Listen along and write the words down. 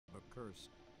curse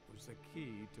was the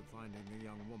key to finding the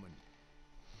young woman.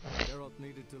 Geralt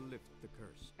needed to lift the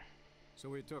curse.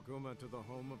 So he took Uma to the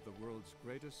home of the world's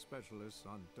greatest specialists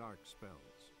on dark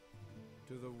spells.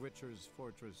 To the Witcher's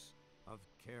fortress of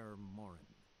Kaer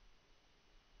Morhen.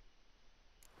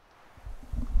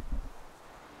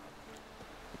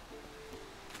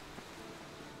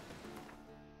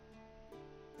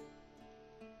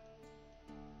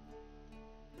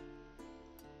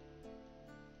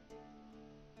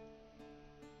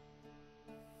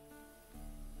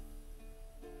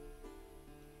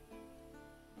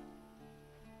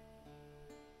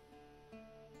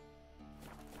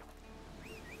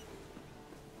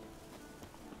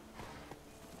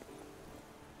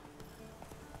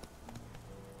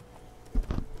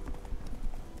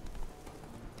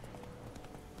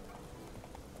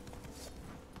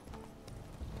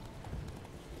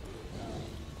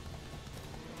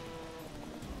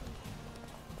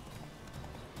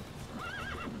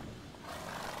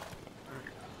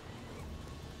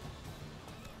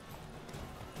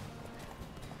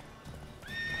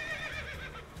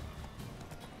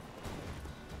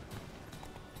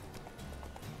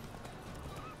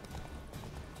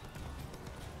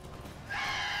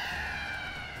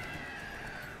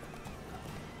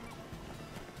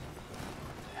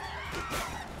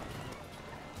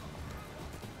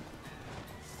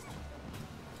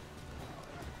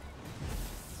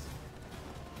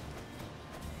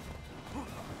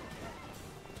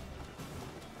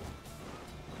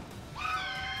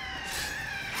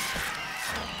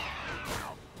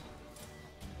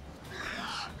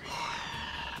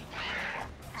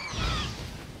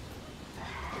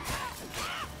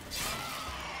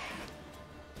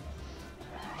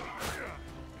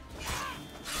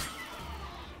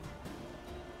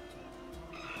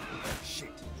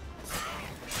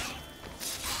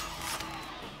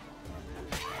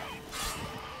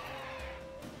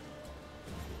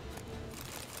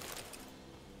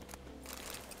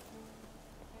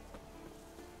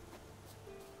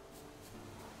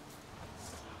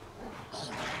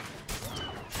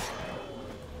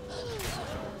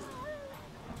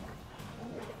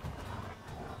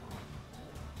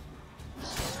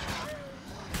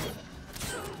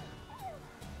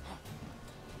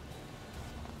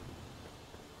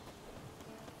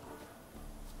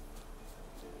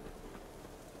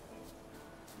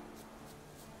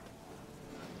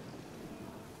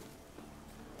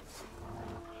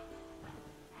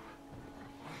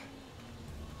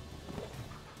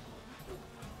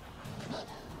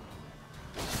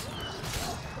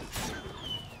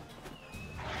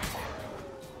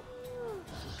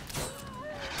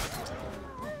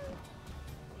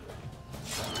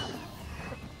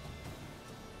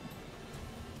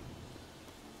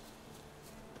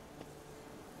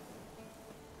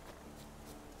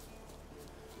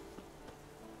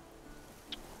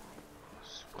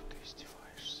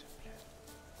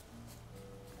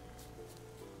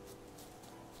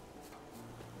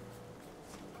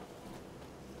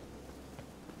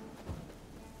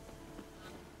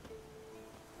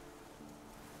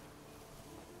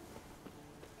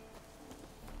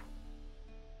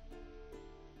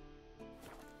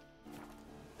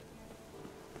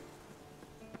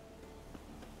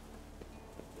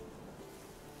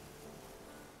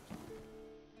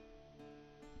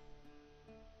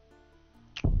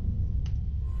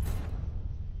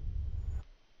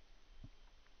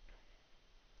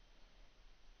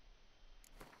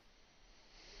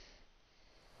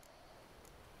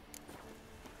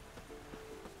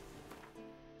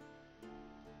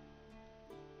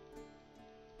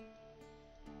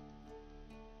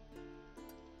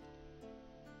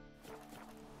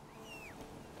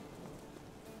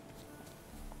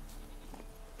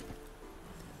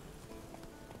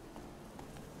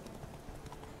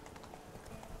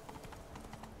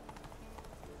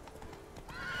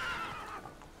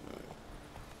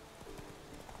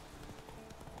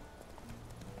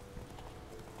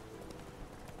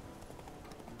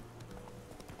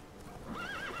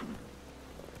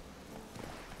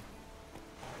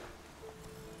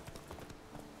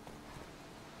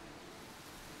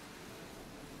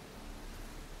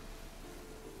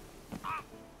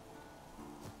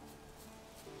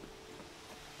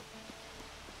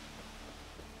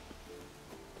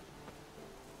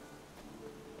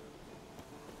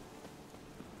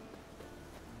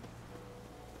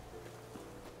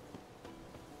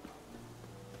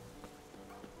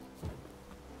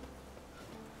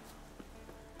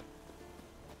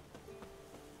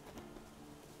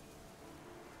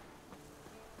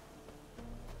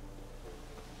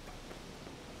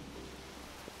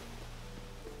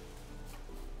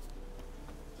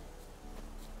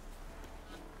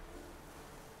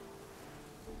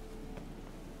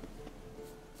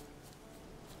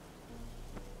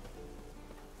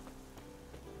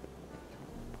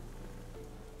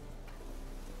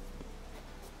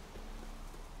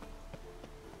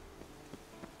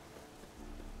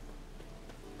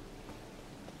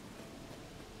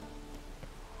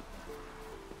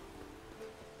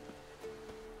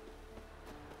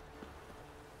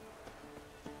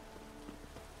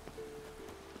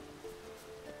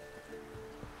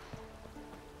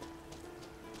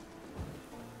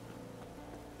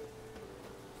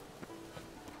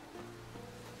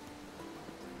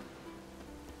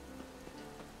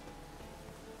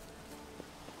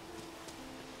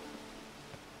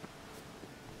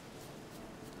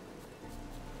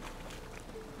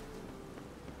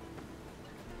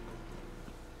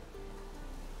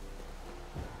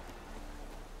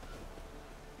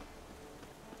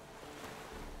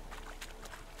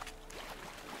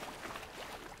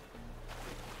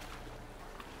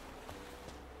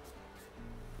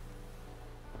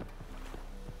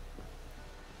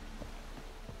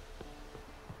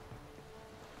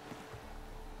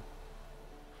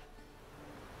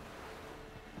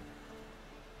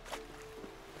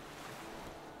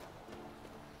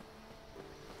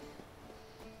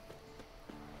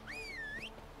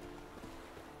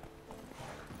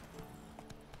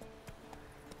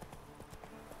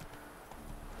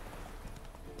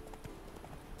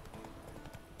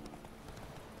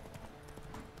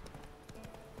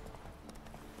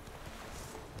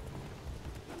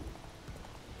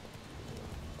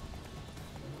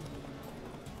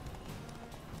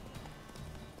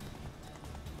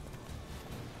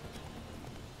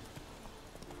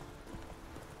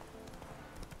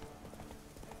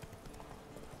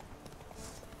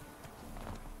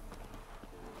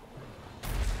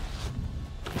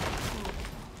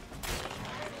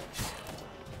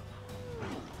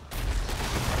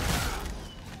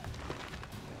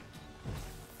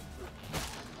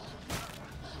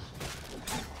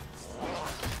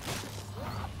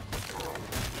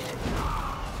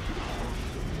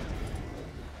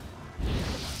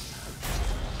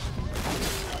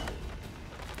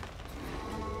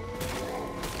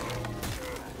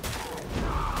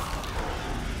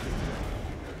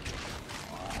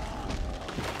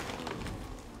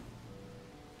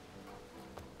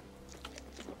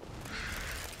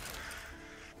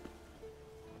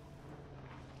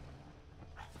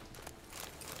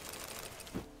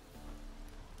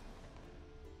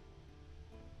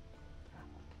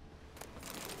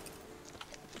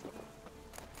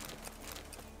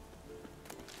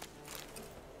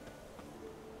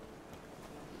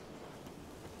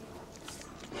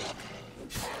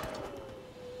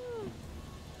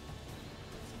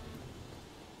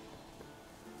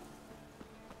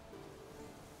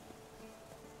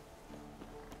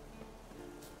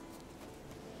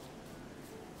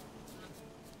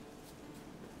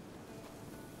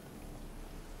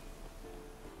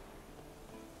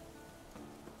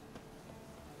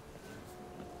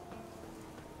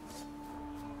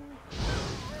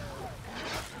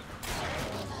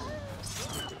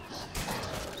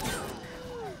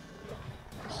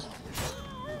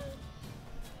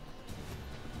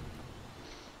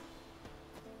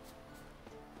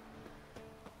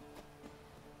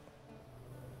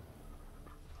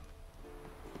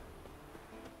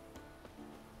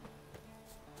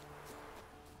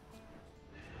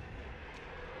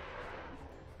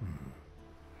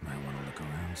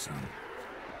 son.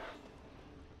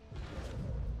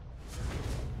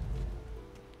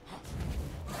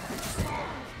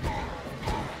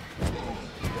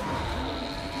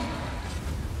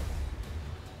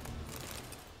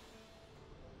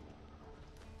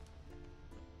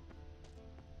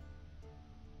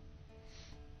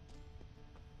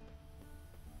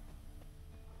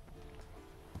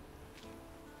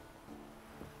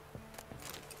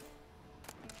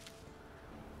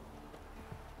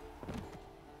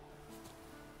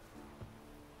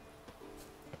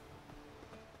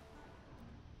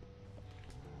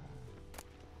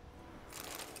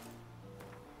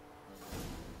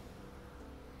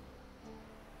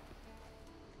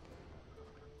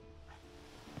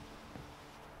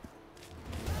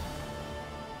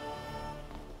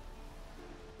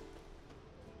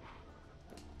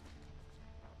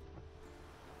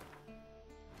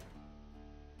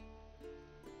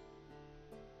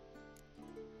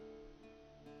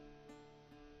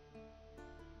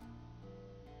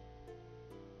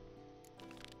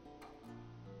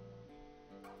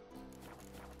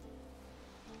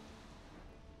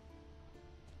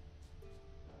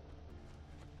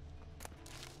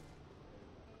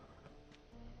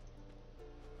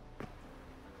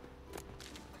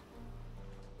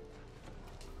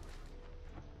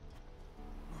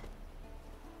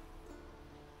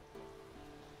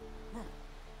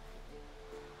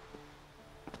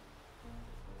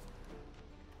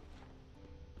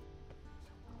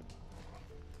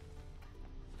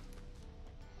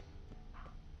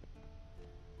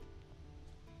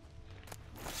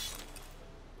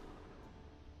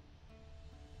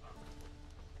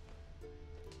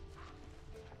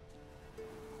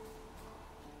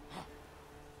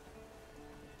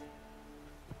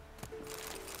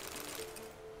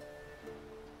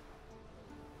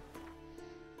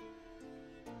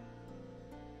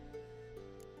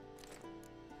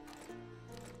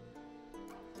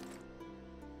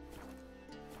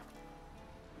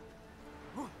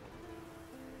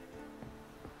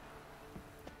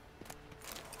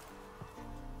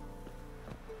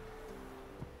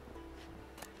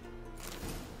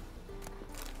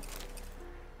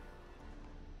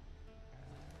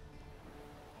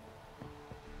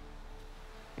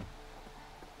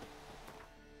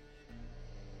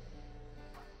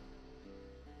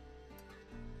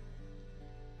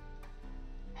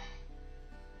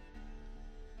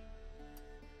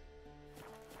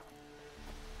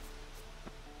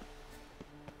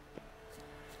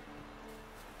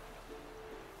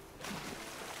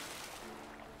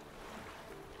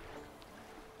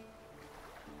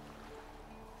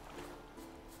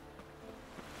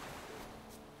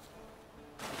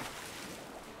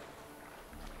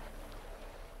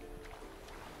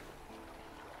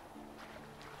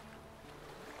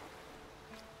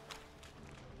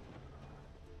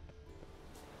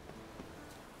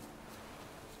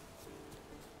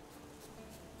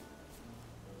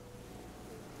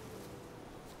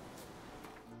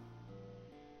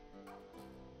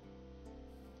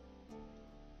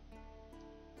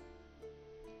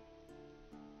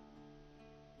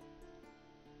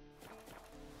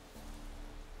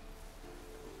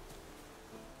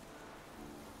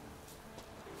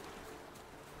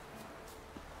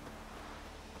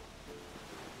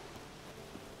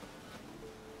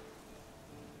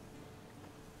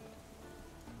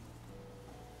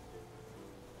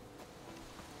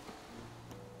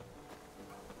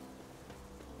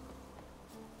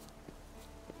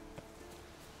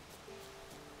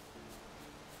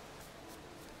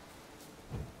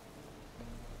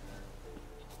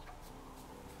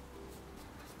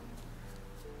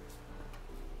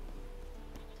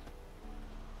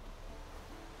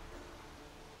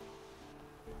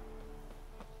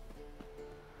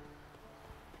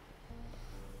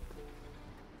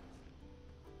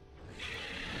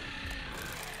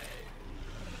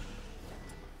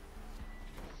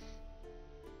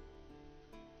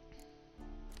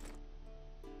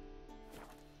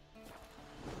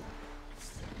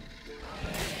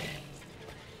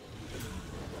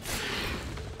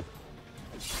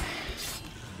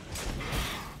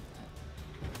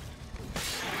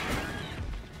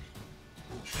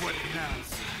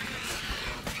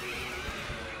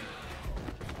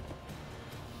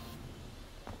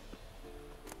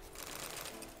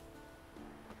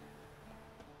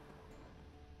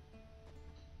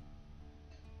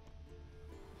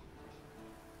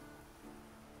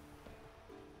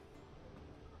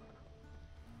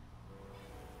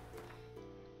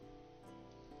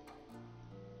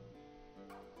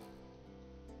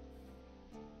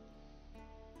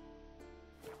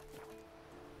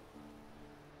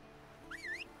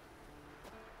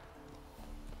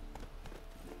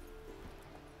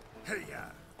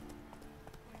 Hey-ya!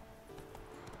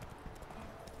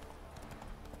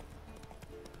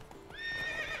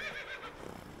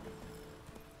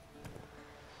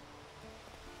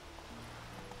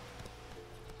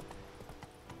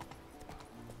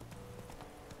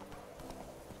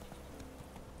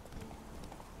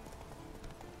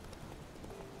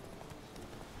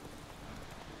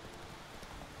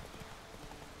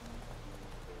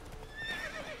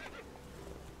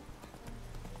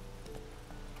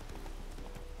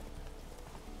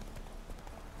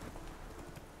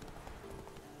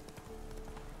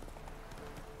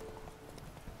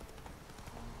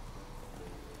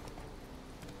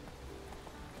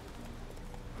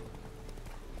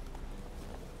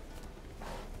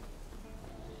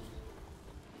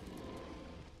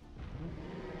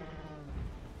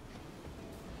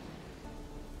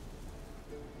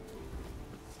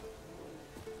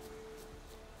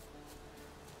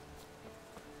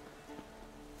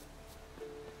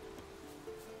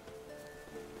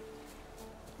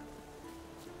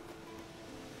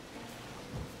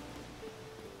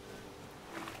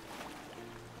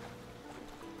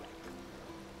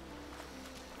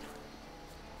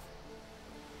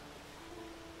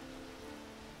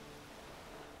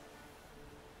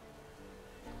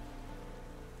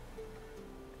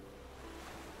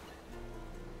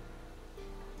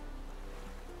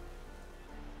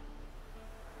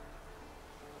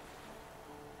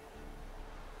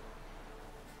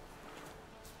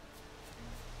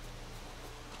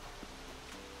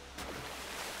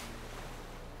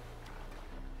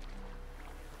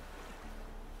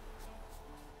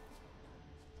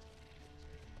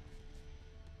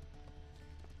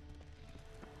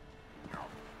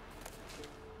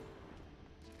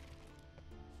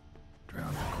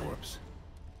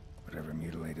 Whatever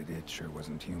mutilated it sure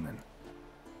wasn't human.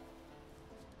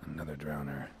 Another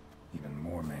drowner, even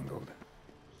more mangled.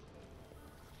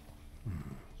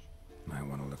 Might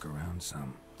want to look around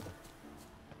some.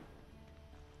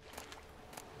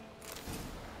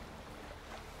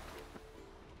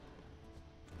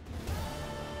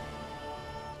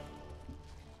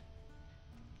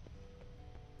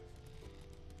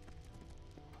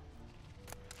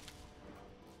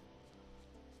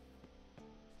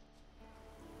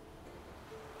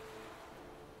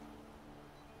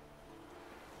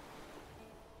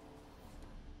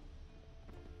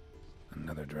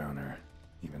 Another drowner,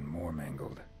 even more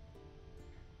mangled.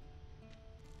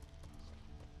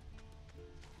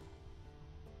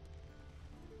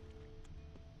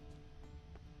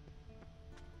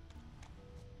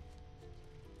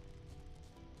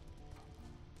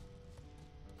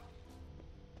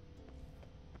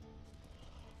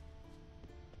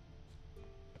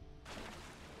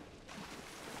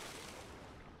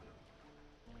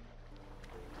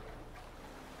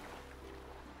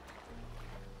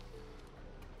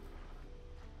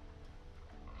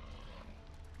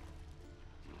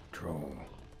 Troll.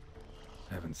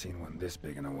 Haven't seen one this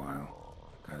big in a while.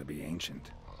 Gotta be ancient.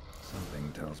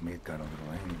 Something tells me it got a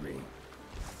little angry.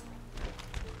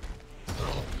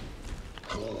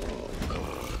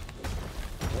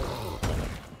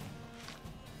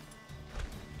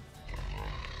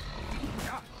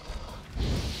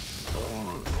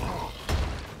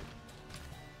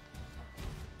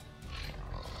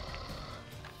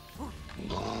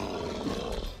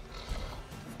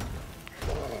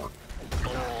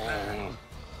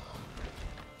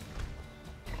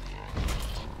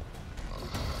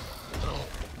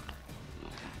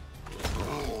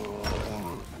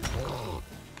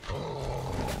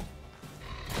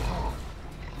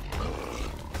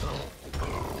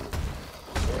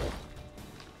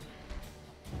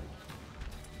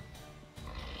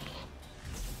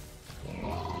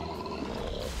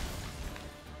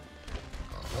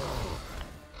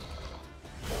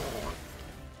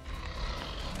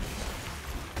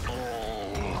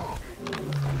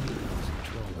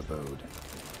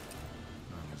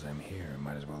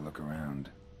 Around.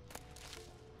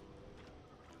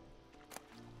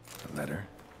 A letter?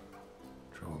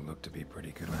 Troll looked to be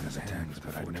pretty good on his hands,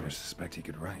 but I'd never suspect he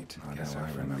could write. I guess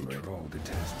I remember Troll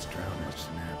detests drowners. Must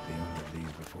snap the owner of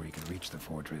these before he could reach the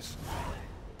fortress.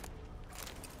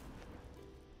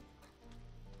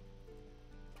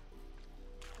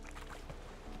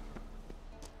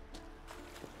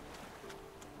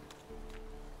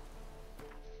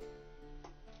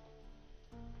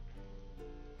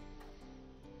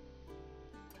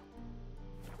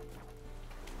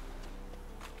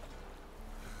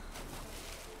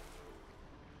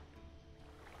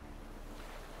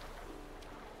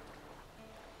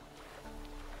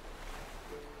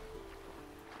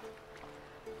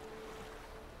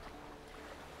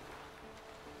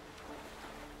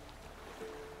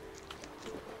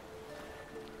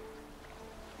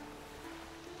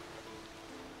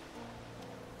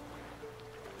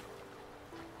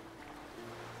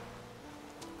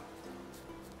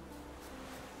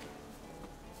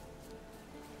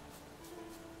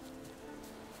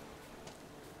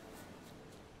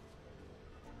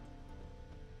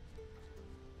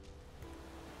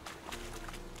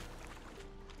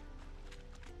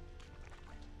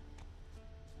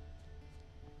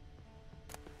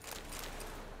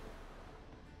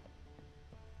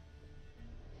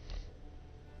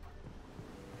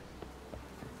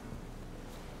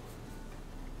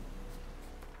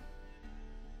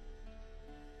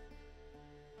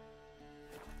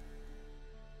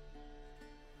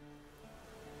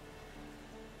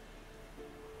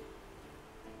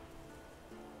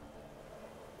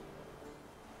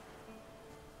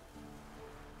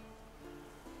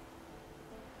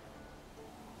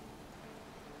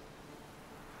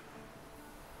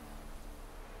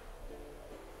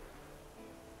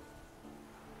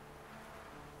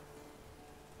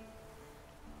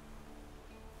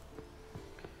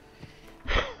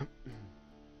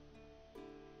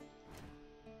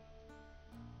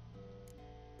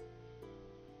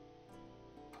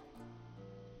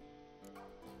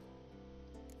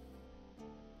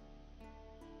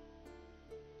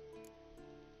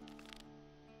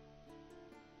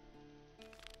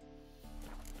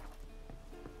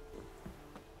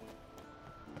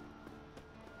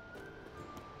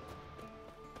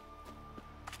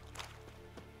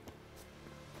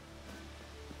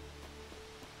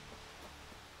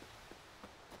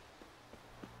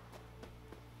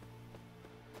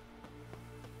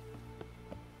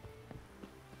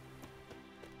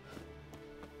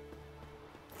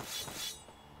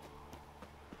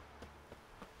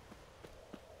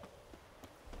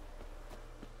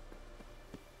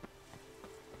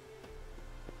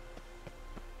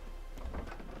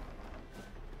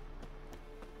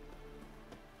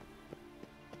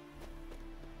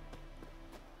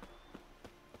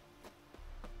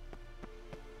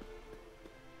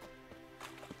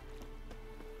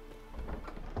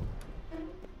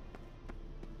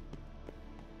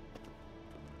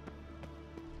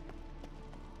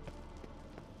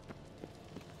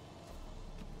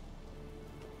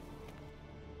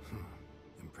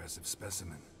 impressive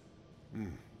specimen.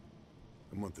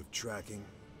 A month of tracking.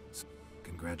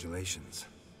 Congratulations.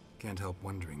 Can't help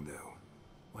wondering, though.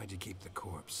 Why'd you keep the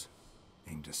corpse?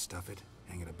 Aim to stuff it?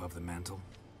 Hang it above the mantle?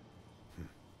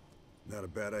 Not a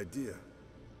bad idea.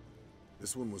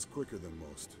 This one was quicker than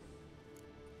most.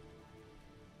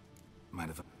 Might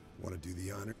have... Want to do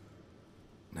the honor?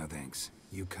 No thanks.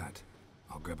 You cut.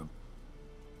 I'll grab a...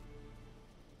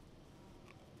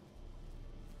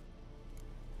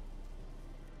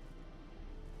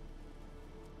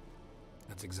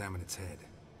 Let's examine its head.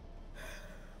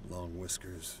 Long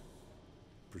whiskers.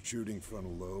 Protruding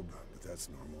frontal lobe, but that's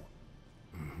normal.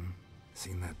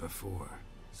 Seen that before.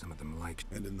 Some of them like...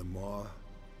 And in the maw,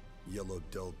 yellow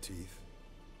dull teeth.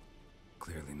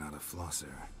 Clearly not a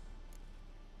flosser.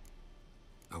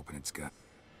 Open its gut.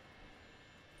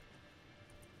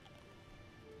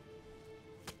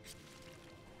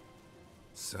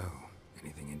 So,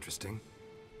 anything interesting?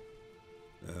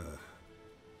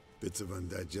 Bits of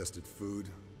undigested food.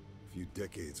 A few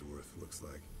decades worth, looks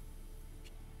like.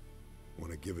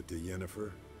 Want to give it to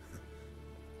Yennefer?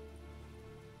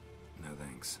 No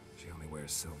thanks. She only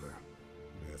wears silver.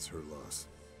 That's her loss.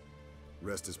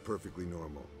 Rest is perfectly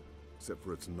normal, except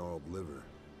for its gnarled liver.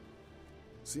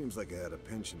 Seems like I had a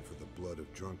penchant for the blood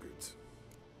of drunkards.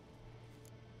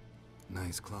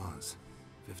 Nice claws.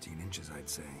 15 inches, I'd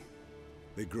say.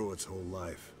 They grow its whole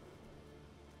life.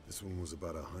 This one was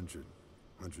about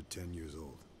 110 years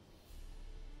old.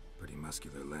 Pretty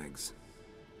muscular legs.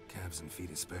 Calves and feet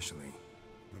especially.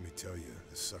 Let me tell you,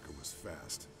 this sucker was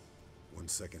fast. 1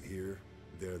 second here,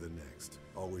 there the next.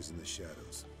 Always in the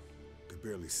shadows. Could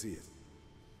barely see it.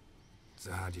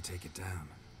 So how'd you take it down?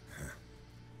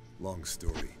 Long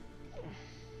story.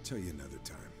 Tell you another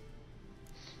time.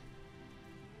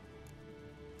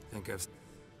 Think I've...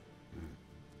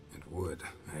 It would,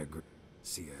 I agree.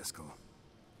 See ya, Eskel.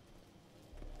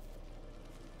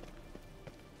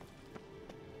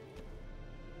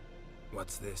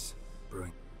 What's this?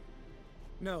 Brewing?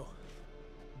 No.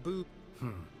 Boo.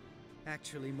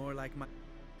 Actually, more like my...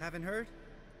 Haven't heard?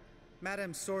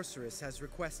 Madame Sorceress has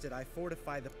requested I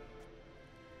fortify the...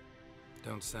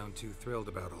 Don't sound too thrilled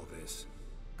about all this.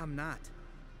 I'm not.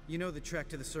 You know the trek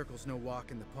to the Circle's no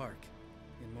walk in the park.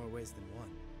 In more ways than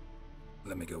one.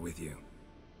 Let me go with you.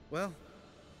 Well,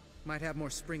 might have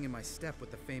more spring in my step with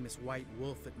the famous White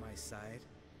Wolf at my side.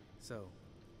 So,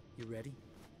 you ready?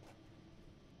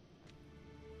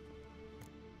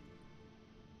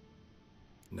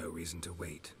 No reason to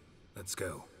wait. Let's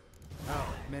go.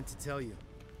 Oh, meant to tell you.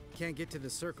 Can't get to the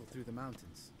Circle through the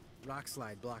mountains.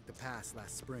 Rockslide blocked the pass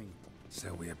last spring.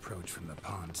 So we approach from the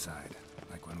pond side,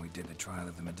 like when we did the trial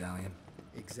of the medallion?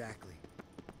 Exactly.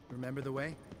 Remember the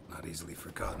way? Not easily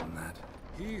forgotten, that.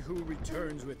 He who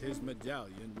returns with his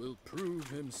medallion will prove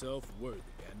himself worthy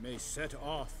and may set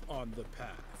off on the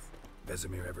path.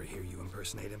 Vesemir ever hear you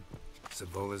impersonate him?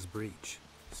 Savola's breach.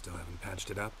 Still haven't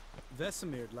patched it up?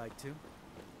 Vesemir'd like to.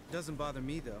 Doesn't bother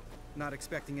me, though. Not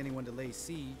expecting anyone to lay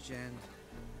siege, and...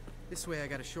 This way I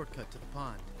got a shortcut to the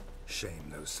pond. Shame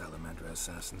those Salamandra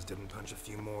assassins didn't punch a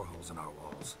few more holes in our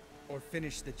walls. Or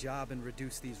finish the job and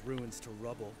reduce these ruins to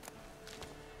rubble.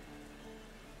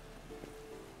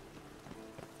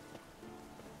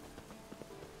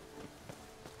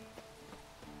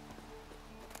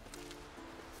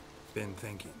 Been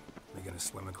thinking. We gonna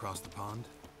swim across the pond?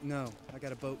 No, I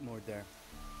got a boat moored there.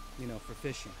 You know, for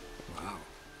fishing. Wow.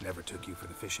 Never took you for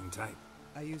the fishing type.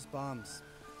 I use bombs.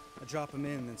 I drop them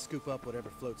in, then scoop up whatever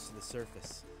floats to the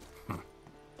surface.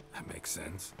 That makes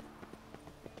sense.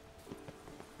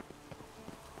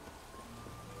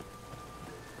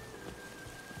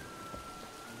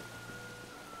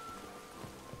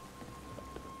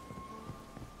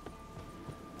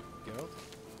 Geralt?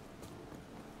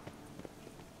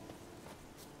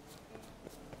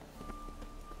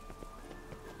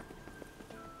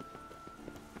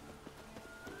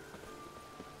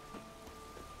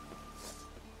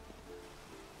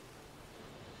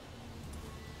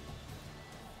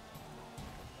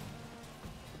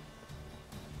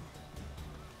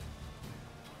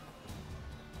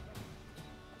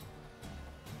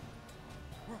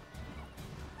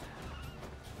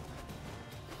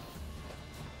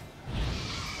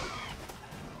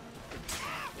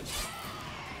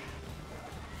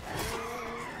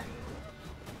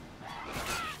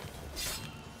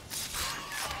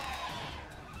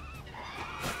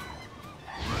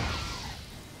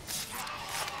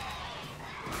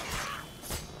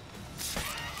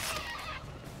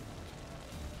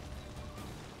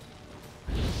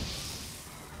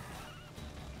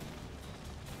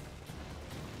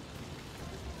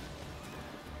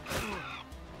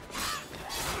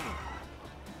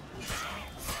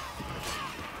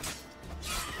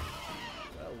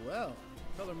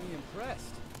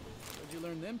 impressed. Where'd you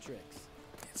learn them tricks?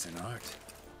 It's an art.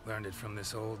 Learned it from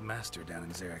this old master down in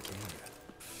Zarakinga.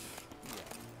 Yeah.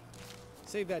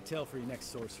 Save that tale for your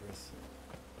next sorceress.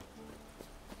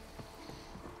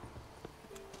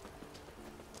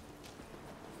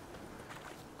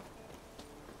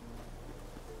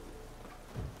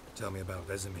 Tell me about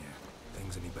Vesemir.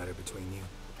 Things any better between you?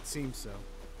 Seems so.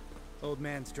 Old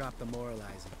man's dropped the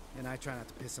moralizing, and I try not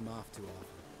to piss him off too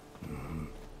often. Mm-hmm.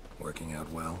 Working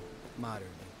out well? Moderately.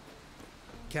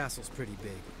 Castle's pretty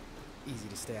big. Easy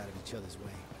to stay out of each other's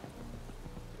way.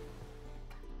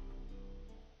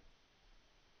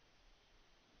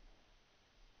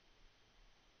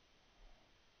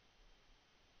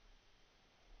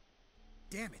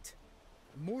 Damn it!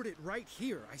 Moored it right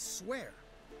here, I swear!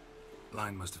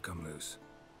 Line must have come loose.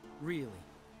 Really?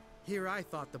 Here I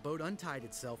thought the boat untied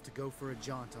itself to go for a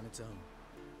jaunt on its own.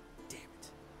 Damn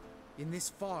it. In this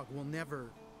fog, we'll never...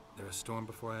 There a storm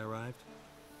before I arrived?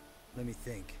 Let me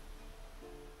think.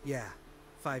 Yeah,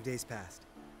 5 days passed.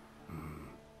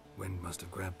 Wind must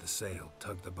have grabbed the sail,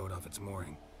 tugged the boat off its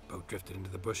mooring. Boat drifted into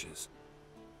the bushes.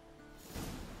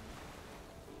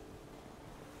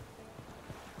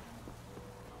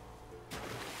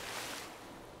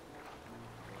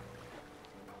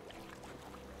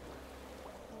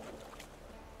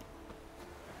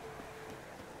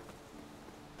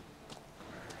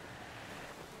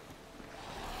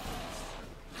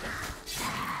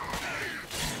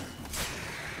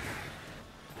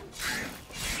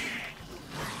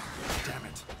 Damn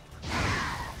it.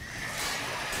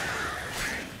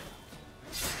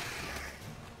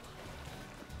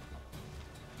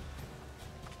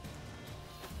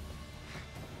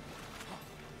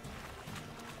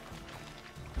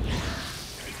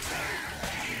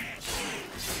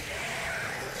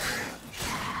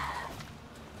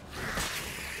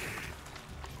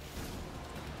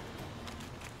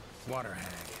 Water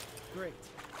hag. Great.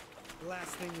 Last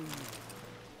thing we need.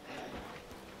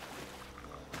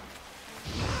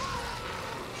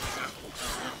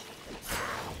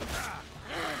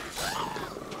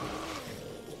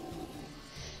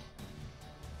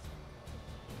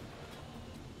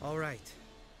 All right.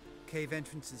 Cave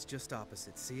entrance is just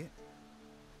opposite, see it?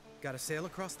 Gotta sail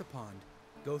across the pond,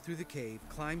 go through the cave,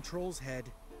 climb Troll's Head,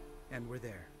 and we're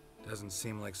there. Doesn't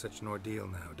seem like such an ordeal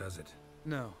now, does it?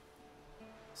 No.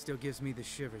 Still gives me the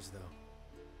shivers, though.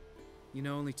 You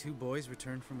know only 2 boys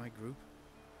returned from my group?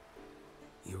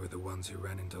 You were the ones who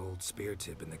ran into old Spear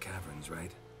Tip in the caverns,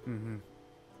 right? Mm-hmm.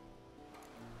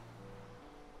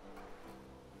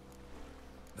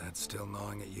 That's still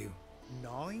gnawing at you?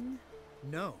 Gnawing?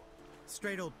 No.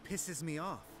 Straight old pisses me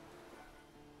off.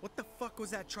 What the fuck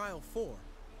was that trial for?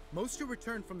 Most who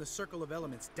returned from the Circle of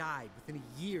Elements died within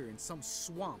a year in some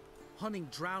swamp, hunting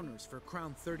drowners for a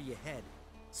crown 30 a head.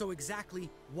 So exactly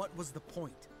what was the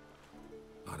point?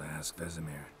 Ought to ask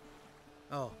Vesemir.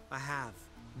 Oh, I have.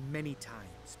 Many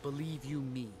times. Believe you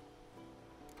me.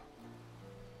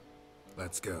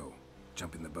 Let's go.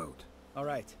 Jump in the boat. All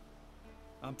right.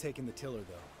 I'm taking the tiller,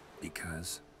 though.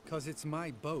 Because? 'Cause it's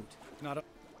my boat, not a...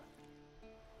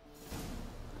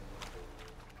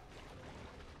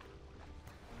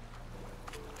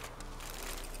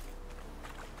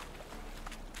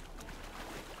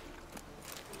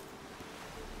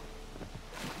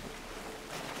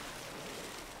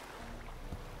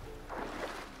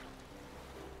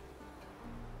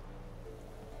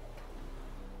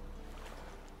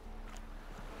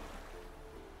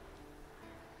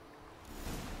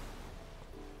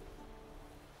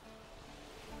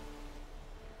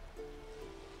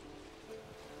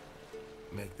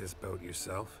 Make this boat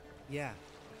yourself? Yeah.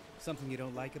 Something you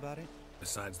don't like about it?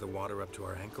 Besides the water up to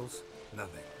our ankles?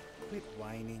 Nothing. Quit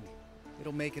whining.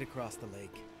 It'll make it across the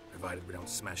lake. Provided we don't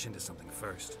smash into something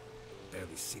first.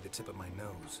 Barely see the tip of my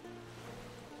nose.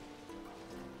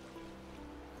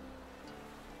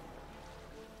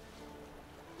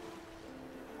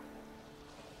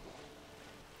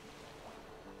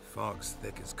 Fog's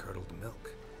thick as curdled milk.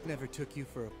 Never took you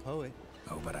for a poet.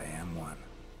 Oh, but I am one.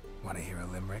 Want to hear a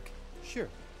limerick? Sure.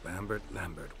 Lambert,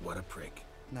 Lambert, what a prick.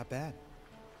 Not bad.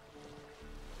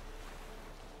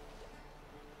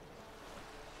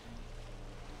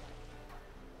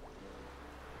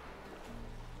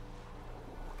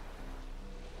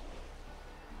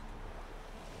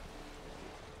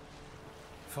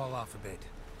 Fall off a bit.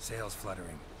 Sails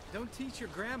fluttering. Don't teach your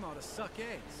grandma to suck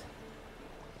eggs.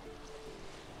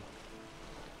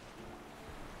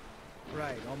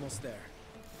 Right, almost there.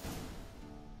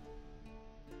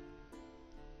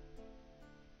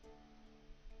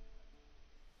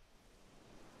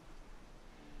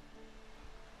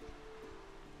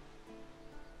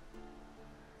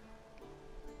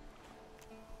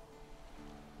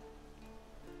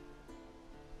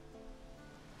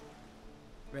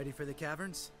 Ready for the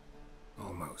caverns?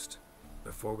 Almost.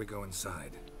 Before we go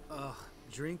inside, Ugh,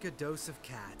 drink a dose of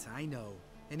cat, I know.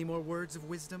 Any more words of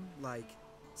wisdom, like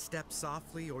step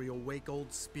softly or you'll wake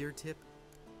old Spear Tip?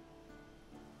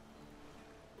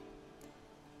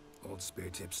 Old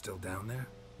Speartip's still down there?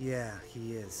 Yeah,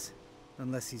 he is.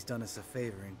 Unless he's done us a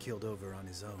favor and killed over on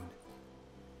his own.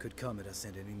 Could come at us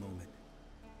at any moment.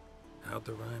 How'd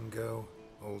the rhyme go?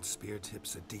 Old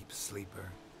Speartip's a deep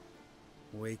sleeper.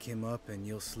 Wake him up and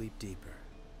you'll sleep deeper.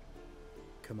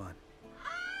 Come on.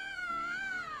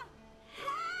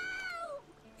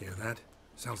 Hear that?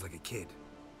 Sounds like a kid.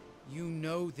 You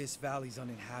know this valley's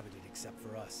uninhabited except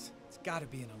for us. It's gotta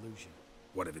be an illusion.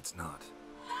 What if it's not?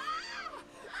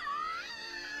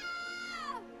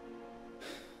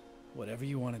 Whatever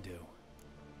you want to do.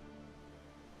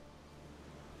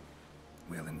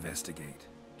 We'll investigate,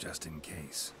 just in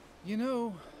case. You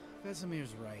know,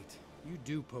 Vesemir's right. You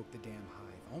do poke the damn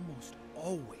hive, almost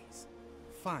always.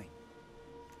 Fine.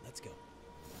 Let's go.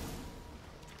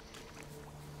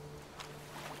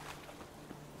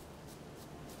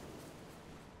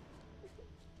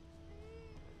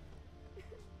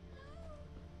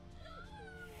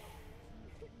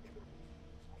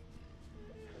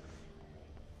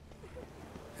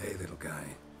 Hey, little guy.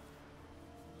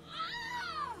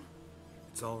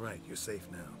 It's all right. You're safe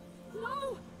now.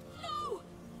 No! No!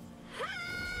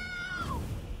 Help!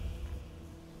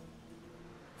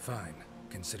 Fine.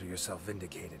 Consider yourself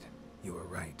vindicated. You were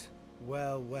right.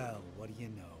 Well, well, what do you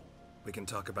know? We can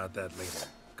talk about that later.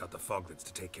 Got the foglets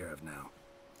to take care of now.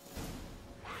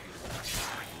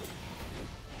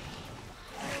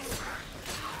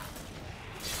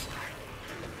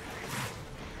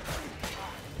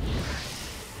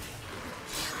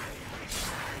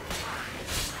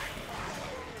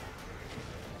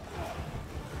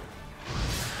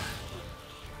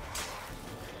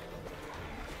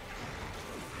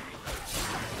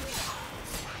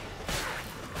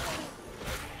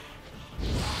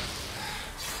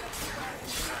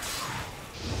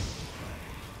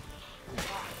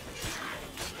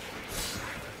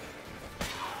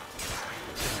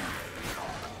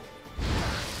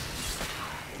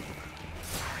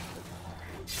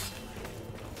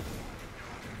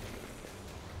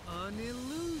 An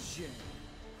illusion.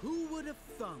 Who would have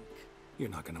thunk? You're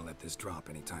not gonna let this drop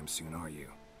anytime soon, are you?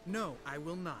 No, I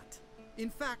will not. In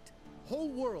fact, whole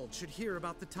world should hear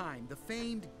about the time the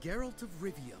famed Geralt of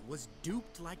Rivia was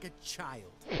duped like a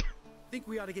child. Think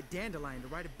we ought to get Dandelion to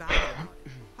write a ballad about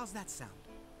it. How's that sound?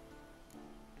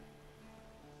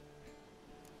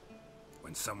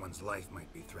 When someone's life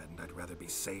might be threatened, I'd rather be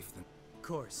safe than... Of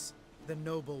course, the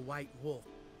noble white wolf.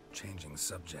 Changing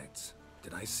subjects.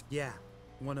 Did I see... Yeah,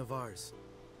 one of ours.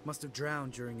 Must have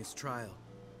drowned during his trial.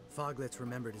 Foglets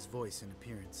remembered his voice and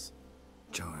appearance.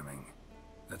 Charming.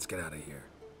 Let's get out of here.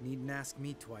 Needn't ask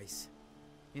me twice.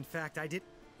 In fact, I did...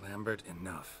 Lambert,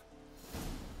 enough.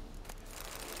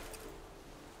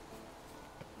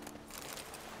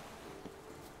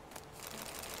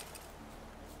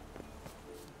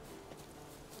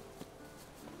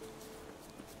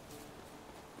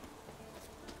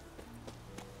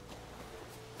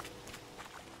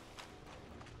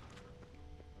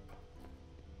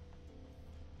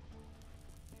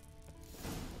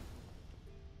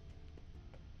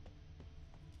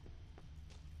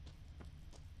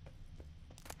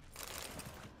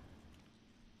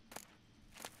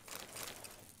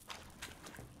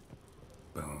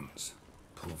 Bones.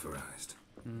 Pulverized.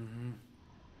 Mm-hmm.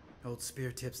 Old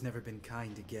Spear Tip's never been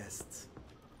kind to guests.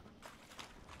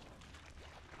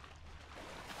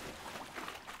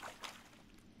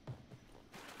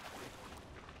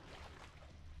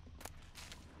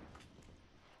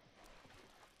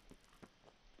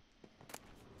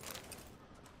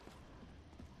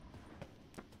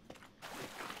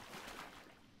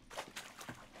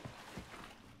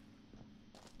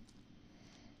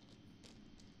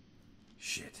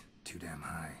 Shit. Too damn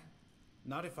high.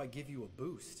 Not if I give you a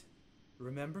boost.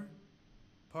 Remember?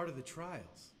 Part of the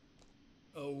trials.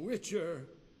 A witcher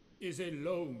is a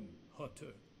lone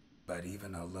hunter. But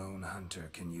even a lone hunter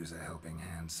can use a helping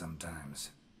hand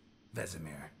sometimes.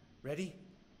 Vesemir. Ready?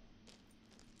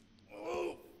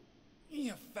 Oh!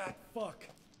 You fat fuck!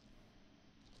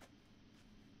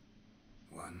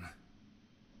 1,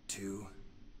 2,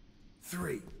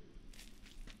 3.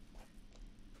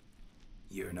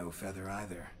 You're no feather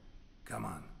either. Come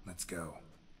on, let's go.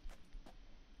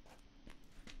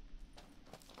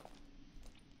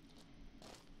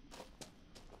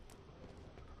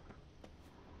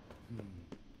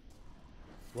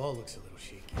 Wall looks a little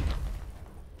shaky.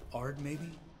 Ard,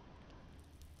 maybe?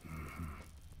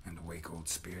 And wake old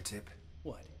Spear Tip?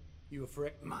 What? You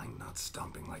afraid? Mind not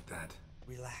stomping like that.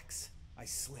 Relax. I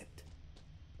slipped.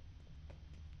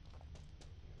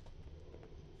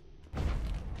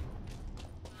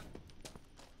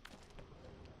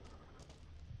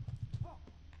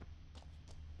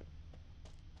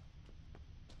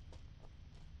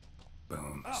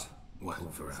 Bones. What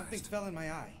pulverized? Something fell in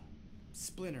my eye.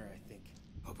 Splinter, I think.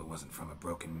 Hope it wasn't from a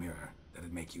broken mirror.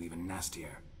 That'd make you even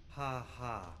nastier. Ha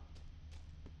ha.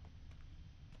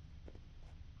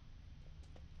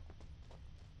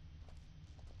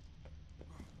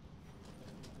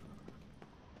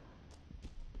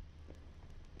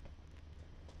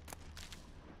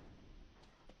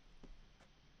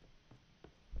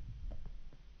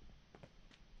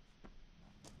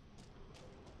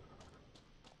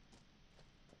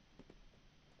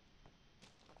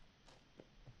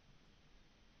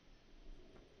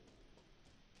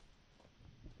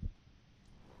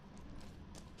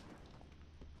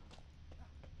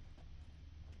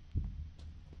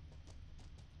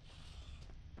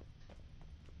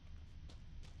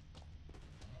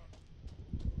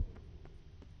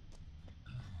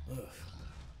 Ugh.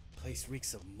 Place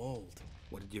reeks of mold.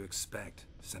 What did you expect?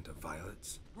 Scent of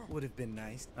violets? Would have been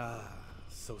nice. Ah,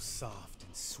 so soft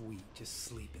and sweet, just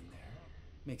sleeping there.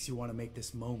 Makes you want to make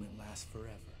this moment last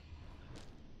forever.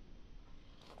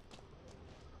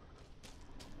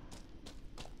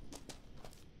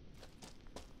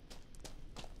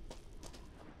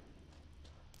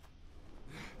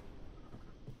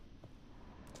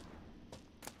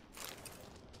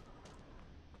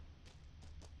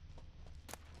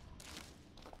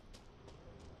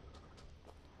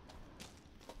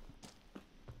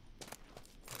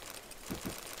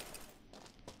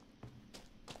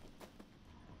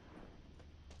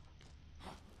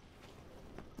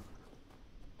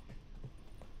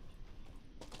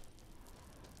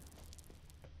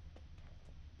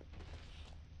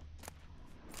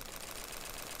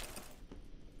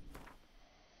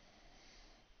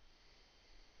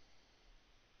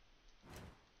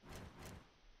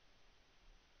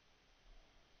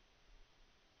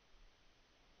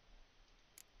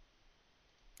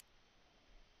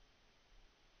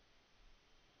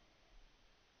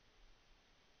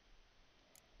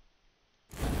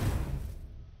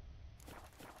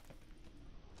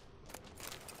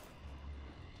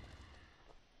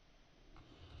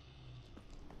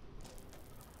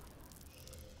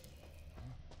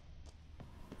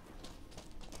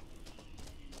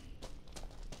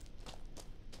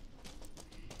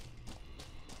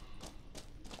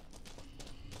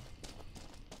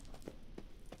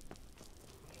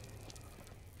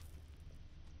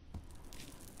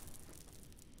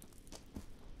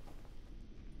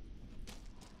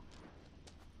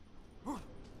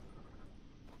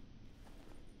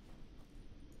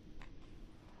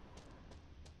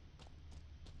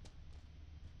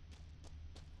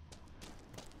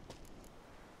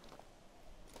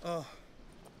 Oh,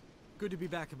 good to be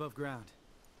back above ground.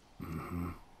 Mm-hmm.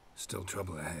 Still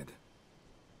trouble ahead.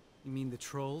 You mean the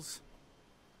trolls?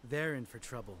 They're in for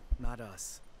trouble, not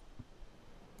us.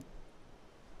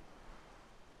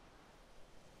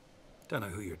 Don't know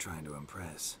who you're trying to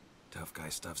impress. Tough guy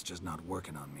stuff's just not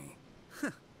working on me.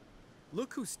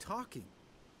 Look who's talking.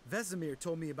 Vesemir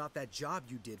told me about that job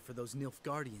you did for those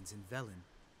Nilfgaardians in Velen.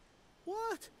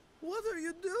 What? What are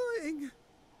you doing?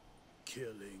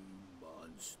 Killing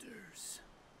monsters.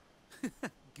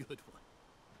 Good one.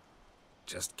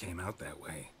 Just came out that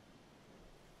way.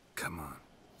 Come on.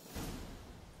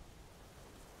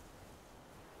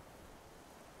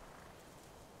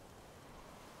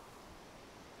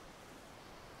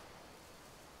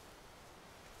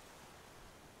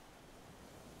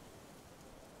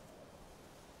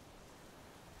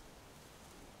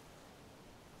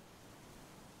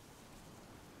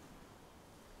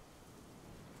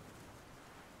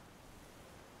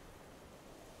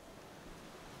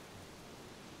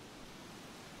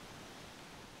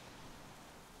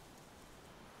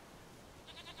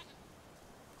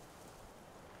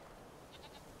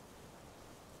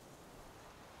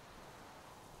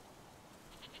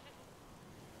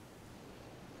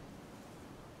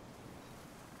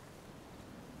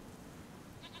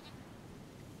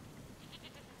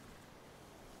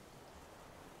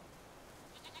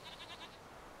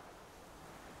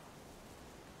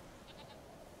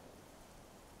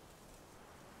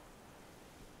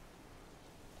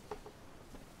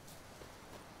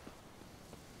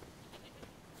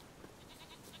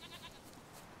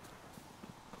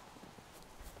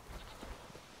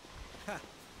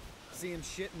 See him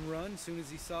shit and run soon as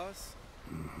he saw us?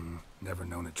 Mm-hmm. Never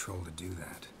known a troll to do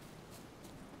that.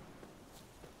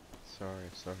 Sorry.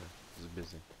 I was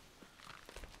busy.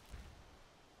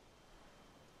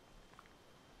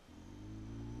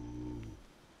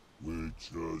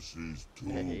 Chassis to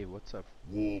Hey, what's up?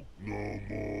 walk no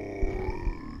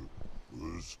more.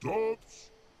 Stops.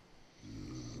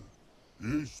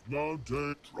 East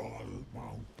Mountain. Trial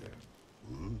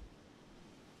Mountain.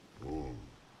 Oh.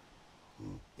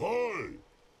 Hi!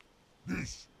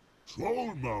 This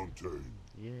Troll Mountain.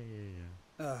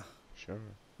 Yeah. Sure.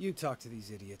 You talk to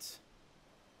these idiots.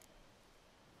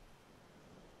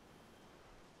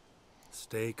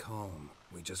 Stay calm.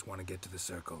 We just want to get to the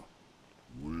circle.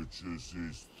 Which is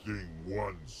this thing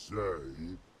one say,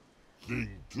 thing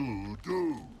two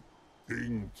do,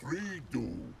 thing three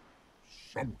do,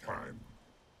 sometime.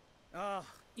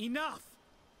 Enough!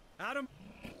 Adam!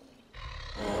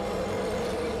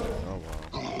 Oh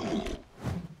wow.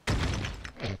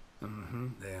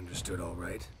 They understood all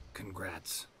right.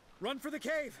 Congrats. Run for the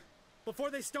cave!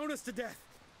 Before they stone us to death!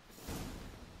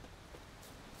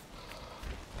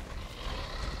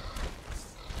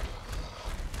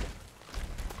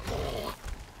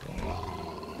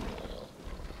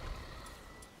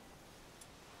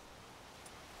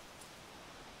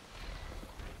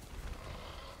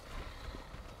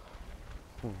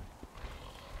 Oh,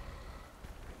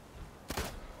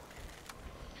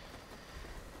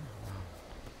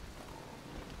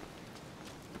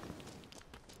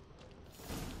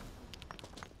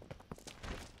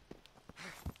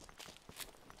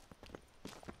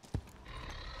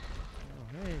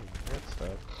 hey, what's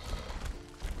up?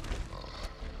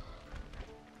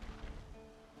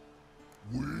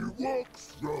 We walk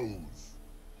throws.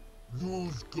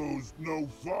 News goes no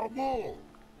far more.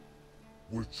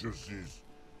 Which is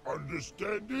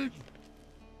understand it?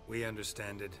 We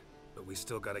understand it, but we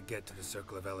still gotta get to the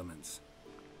Circle of Elements.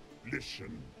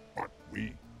 Listen, but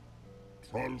we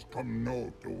trolls come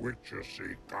no to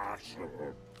Witchersea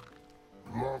Castle.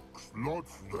 Locks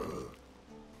lots there.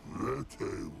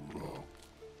 Pretty rock.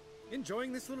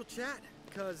 Enjoying this little chat?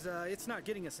 Cause, it's not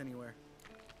getting us anywhere.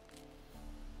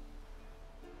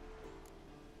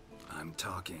 I'm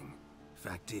talking.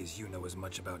 Fact is, you know as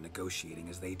much about negotiating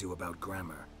as they do about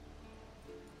grammar.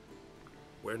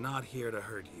 We're not here to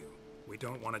hurt you. We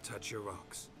don't want to touch your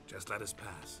rocks. Just let us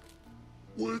pass.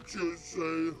 Witches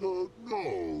say hurt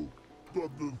no,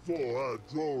 but before our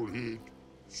troll hit,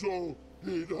 so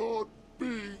hit hard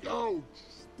big out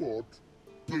spot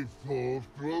before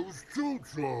throws two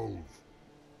trolls.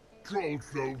 Trolls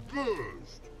don't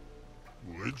burst.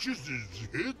 Witches is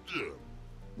hit them.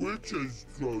 Witches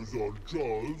throws on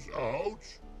trolls out.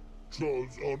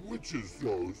 Trolls on witches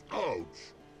throws out.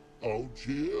 Out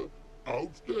here,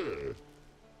 out there.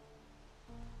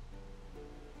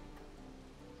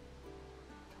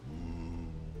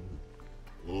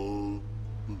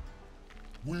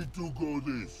 We do go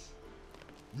this.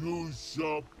 Use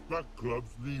sharp back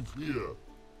clubs leave here.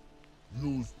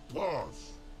 Use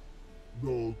pass.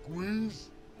 No agrees,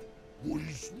 we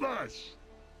smash.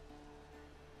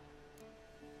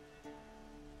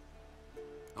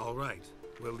 All right.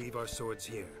 We'll leave our swords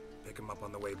here. Pick them up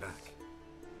on the way back.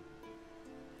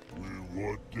 We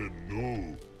want to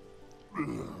know.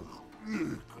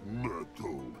 Lick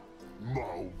metal.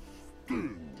 Mouth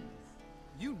stings.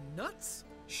 You nuts?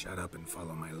 Shut up and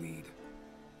follow my lead.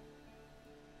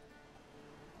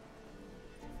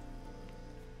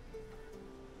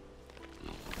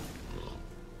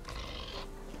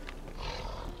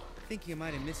 I think you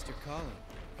might have missed your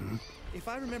calling. If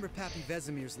I remember Pappy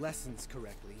Vesemir's lessons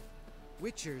correctly,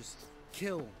 Witchers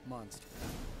kill monsters.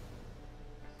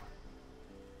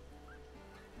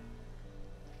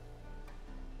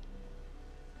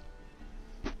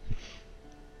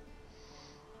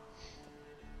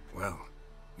 Well,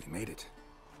 we made it.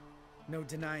 No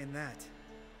denying that.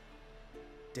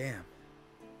 Damn.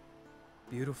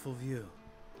 Beautiful view.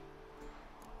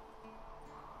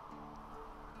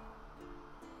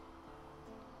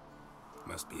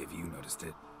 Must be if you noticed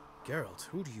it. Geralt,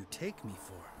 who do you take me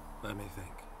for? Let me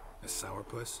think. A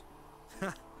sourpuss?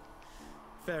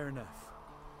 Fair enough.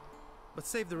 But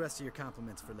save the rest of your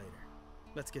compliments for later.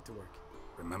 Let's get to work.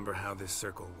 Remember how this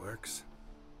circle works?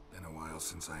 Been a while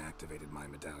since I activated my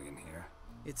medallion here.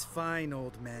 It's fine,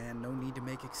 old man. No need to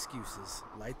make excuses.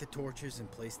 Light the torches and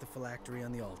place the phylactery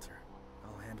on the altar.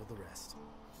 I'll handle the rest.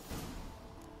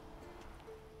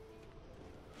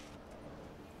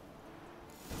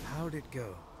 How'd it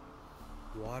go?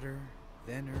 Water,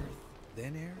 then earth,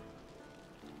 then air?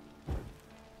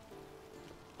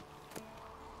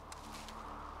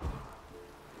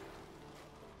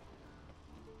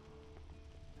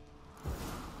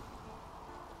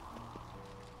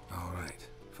 All right.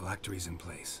 Phylactery's in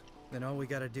place. Then all we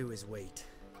gotta do is wait.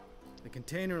 The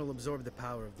container will absorb the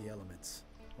power of the elements,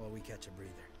 while we catch a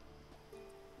breather.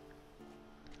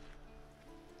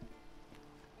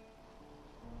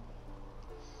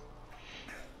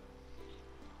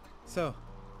 So,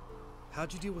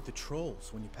 how'd you deal with the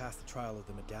trolls when you passed the trial of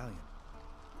the medallion?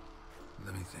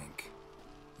 Let me think.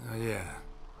 Oh yeah,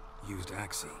 used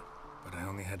Axie, but I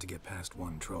only had to get past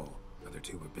one troll. Other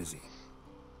two were busy.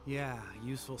 Yeah,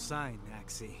 useful sign,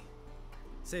 Axie.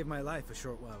 Saved my life a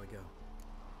short while ago.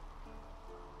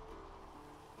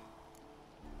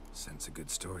 Sense a good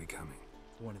story coming.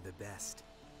 One of the best.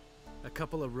 A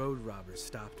couple of road robbers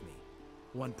stopped me.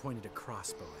 One pointed a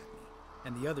crossbow at me,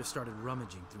 and the other started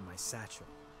rummaging through my satchel.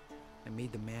 I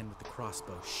made the man with the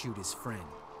crossbow shoot his friend,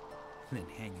 and then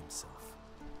hang himself.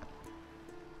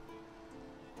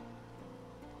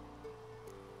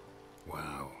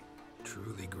 Wow,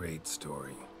 truly great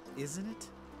story. Isn't it?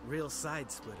 Real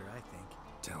side splitter, I think.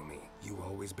 Tell me, you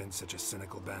always been such a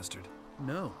cynical bastard?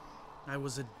 No, I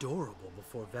was adorable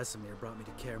before Vesemir brought me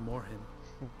to care more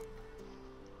him.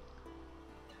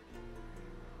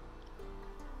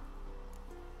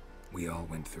 We all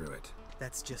went through it.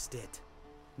 That's just it.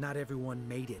 Not everyone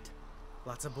made it.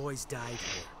 Lots of boys died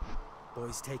here.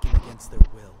 Boys taken against their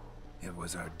will. It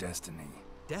was our destiny.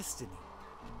 Destiny?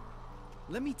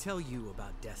 Let me tell you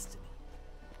about destiny.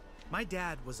 My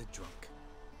dad was a drunk.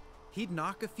 He'd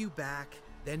knock a few back,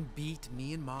 then beat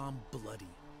me and Mom bloody.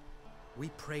 We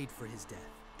prayed for his death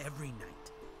every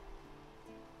night.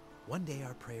 One day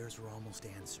our prayers were almost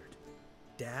answered.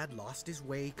 Dad lost his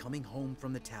way coming home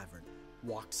from the tavern,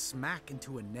 walked smack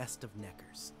into a nest of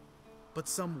neckers. But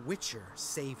some witcher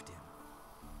saved him.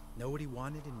 Know what he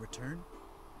wanted in return?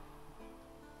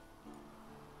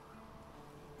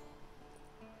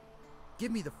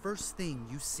 Give me the first thing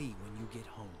you see when you get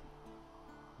home.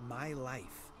 My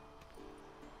life.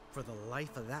 For the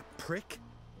life of that prick?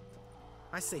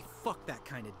 I say fuck that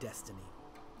kind of destiny.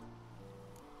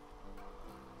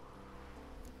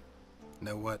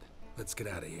 Know what? Let's get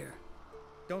out of here.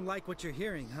 Don't like what you're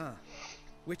hearing, huh?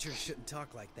 Witchers shouldn't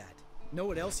talk like that. Know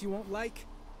what else you won't like?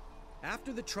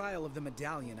 After the trial of the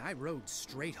medallion, I rode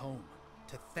straight home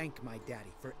to thank my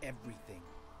daddy for everything.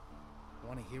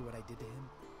 Want to hear what I did to him?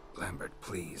 Lambert,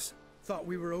 please. Thought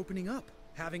we were opening up,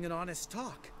 having an honest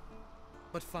talk.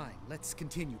 But fine, let's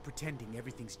continue pretending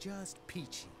everything's just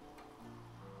peachy.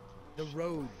 The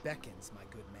road beckons, my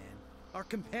good man. Our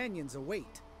companions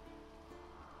await.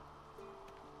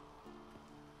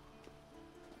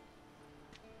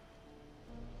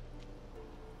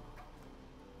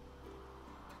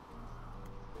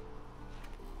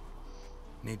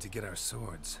 Need to get our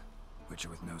swords. Witcher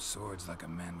with no swords like a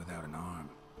man without an arm.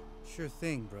 Sure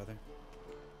thing, brother.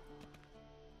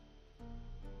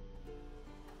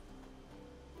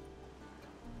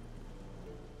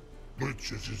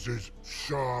 Witches is his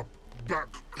sharp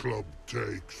back club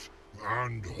takes,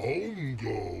 and home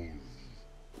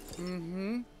goes.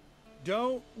 Mm-hmm.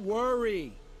 Don't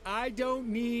worry. I don't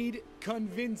need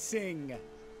convincing.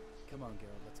 Come on,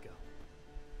 Geralt, let's go.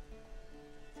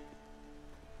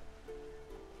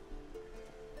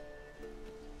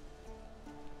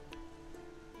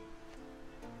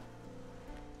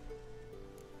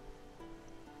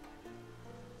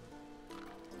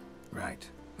 Right.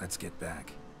 Let's get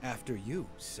back. After you,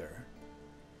 sir.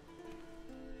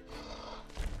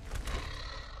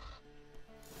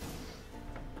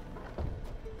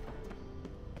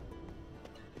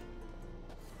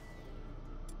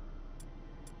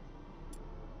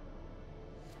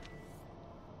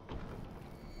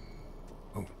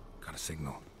 Oh, got a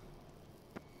signal.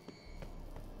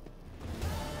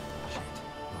 Shit,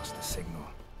 lost the signal.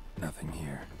 Nothing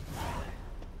here.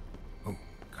 Oh,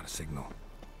 got a signal.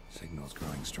 Signal's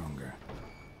growing stronger.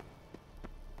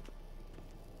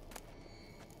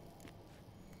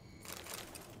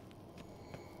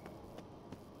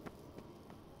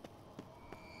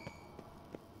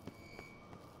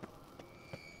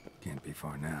 Can't be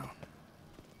far now.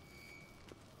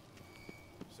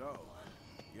 So,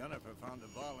 Yennefer found a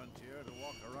volunteer to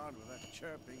walk around with that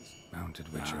chirping... Mounted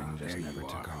witchering just never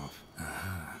took off.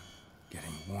 Aha.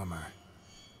 Getting warmer.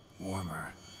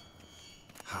 Warmer.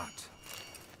 Hot.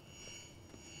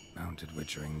 Mounted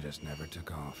witchering just never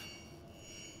took off.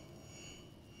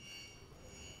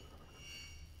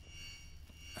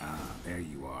 Ah, there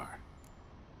you are.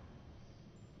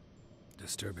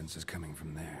 Disturbance is coming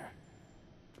from there.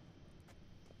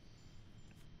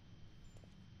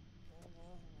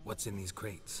 What's in these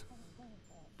crates?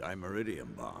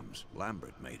 Dimeridium bombs.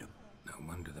 Lambert made them. No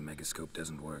wonder the megascope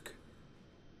doesn't work.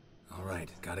 All right,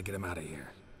 gotta get him out of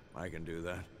here. I can do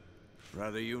that.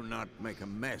 Rather you not make a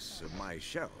mess of my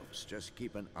shelves. Just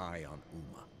keep an eye on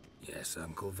Uma. Yes,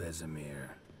 Uncle Vesemir.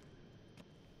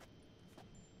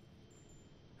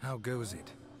 How goes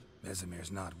it?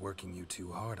 Vesemir's not working you too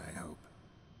hard, I hope.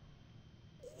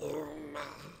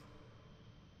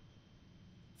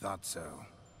 Thought so.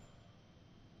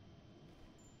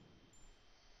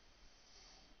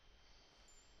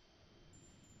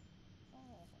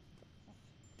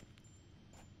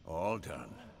 All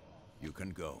done. You can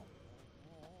go.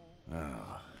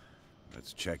 Now,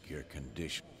 let's check your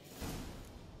condition.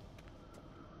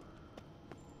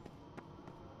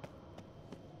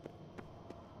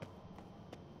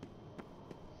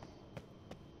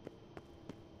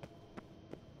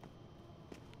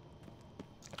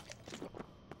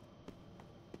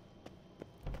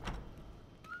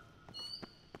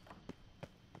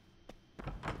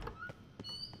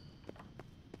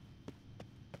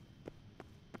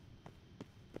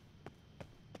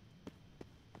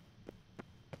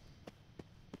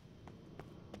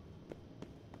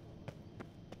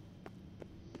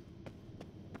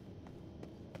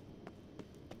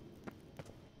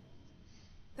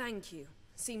 Thank you.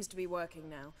 Seems to be working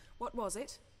now. What was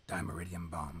it? Dimeridium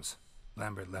bombs.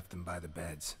 Lambert left them by the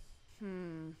beds.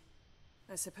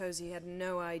 I suppose he had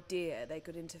no idea they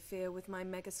could interfere with my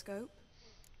megascope?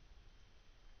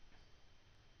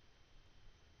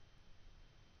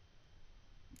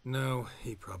 No,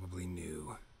 he probably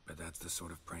knew. But that's the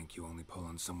sort of prank you only pull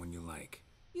on someone you like.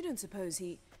 You don't suppose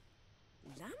he...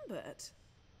 Lambert?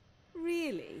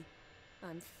 Really?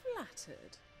 I'm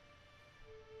flattered.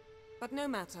 But no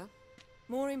matter.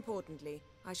 More importantly,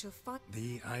 I shall find...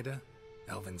 The Ida?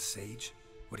 Elven sage?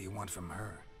 What do you want from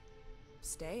her?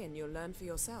 Stay and you'll learn for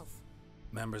yourself.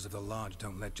 Members of the Lodge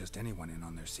don't let just anyone in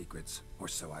on their secrets, or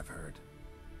so I've heard.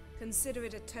 Consider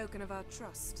it a token of our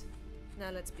trust.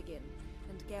 Now let's begin.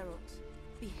 And Geralt,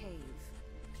 behave,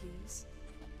 please.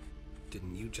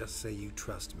 Didn't you just say you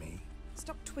trust me?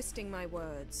 Stop twisting my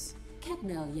words.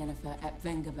 Kednel Yennefer at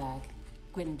Vengerberg.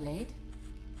 Gwynblade?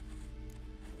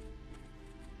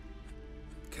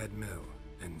 Kedmil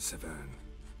and Severn.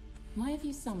 Why have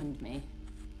you summoned me?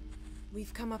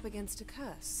 We've come up against a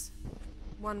curse.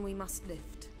 One we must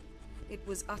lift. It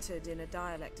was uttered in a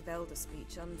dialect of Elder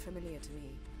speech unfamiliar to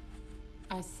me.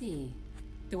 I see.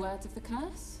 The words of the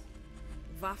curse?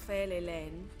 Vafel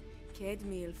Elen,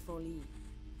 Kedmil Foli,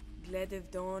 Gledev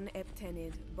Don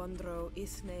Eptenid, Bondro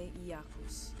Isne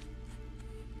Iakus.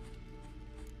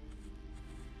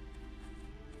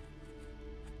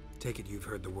 Take it you've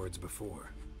heard the words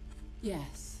before.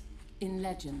 Yes, in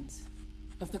legends.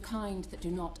 Of the kind that do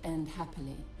not end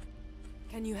happily.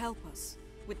 Can you help us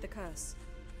with the curse?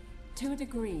 To a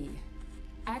degree.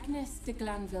 Agnes de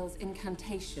Glanville's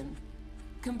incantation,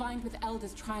 combined with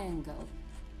Elder's triangle,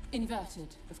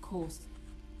 inverted, of course.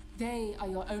 They are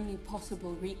your only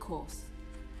possible recourse.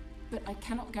 But I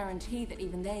cannot guarantee that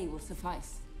even they will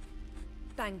suffice.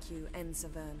 Thank you,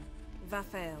 Severn.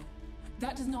 Vafel.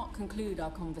 That does not conclude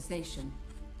our conversation.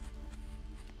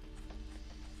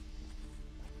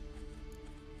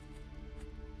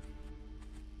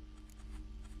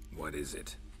 What is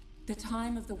it? The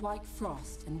time of the white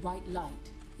frost and white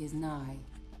light is nigh.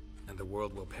 And the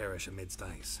world will perish amidst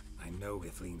ice. I know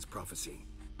Ithleen's prophecy.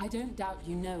 I don't doubt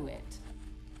you know it.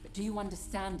 But do you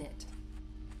understand it?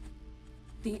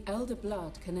 The Elder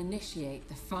Blood can initiate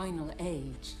the final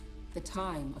age, the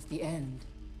time of the end.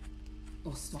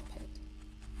 Or stop it.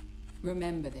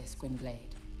 Remember this,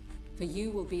 Gwynblade. For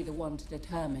you will be the one to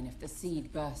determine if the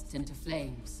seed bursts into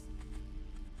flames.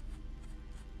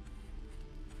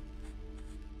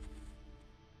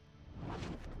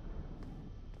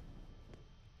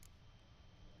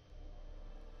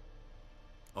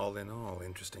 All in all,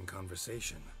 interesting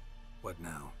conversation. What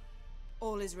now?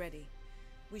 All is ready.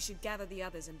 We should gather the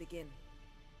others and begin.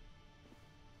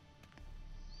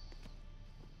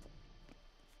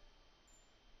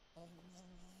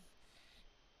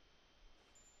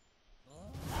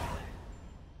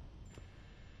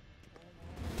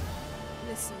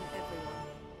 Listen, everyone.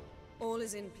 All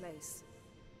is in place.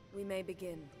 We may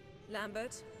begin.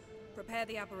 Lambert, prepare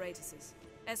the apparatuses.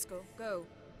 Eskel, go.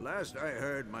 Last I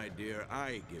heard, my dear,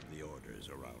 I give the orders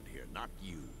around here, not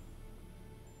you.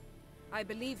 I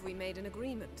believe we made an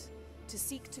agreement to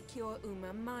seek to cure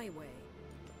Uma my way.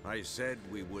 I said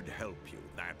we would help you,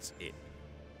 that's it.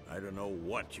 I don't know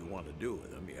what you want to do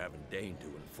with them, you haven't deigned to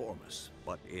inform us.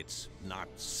 But it's not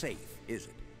safe, is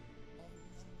it?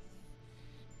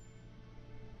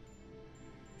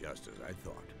 Just as I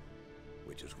thought.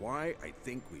 Which is why I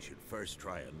think we should first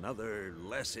try another,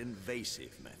 less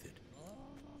invasive method.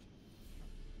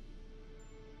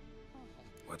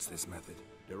 What's this method?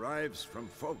 Derives from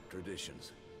folk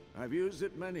traditions. I've used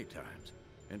it many times.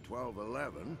 In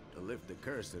 1211, to lift the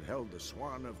curse that held the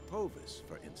Swan of Povis,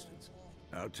 for instance.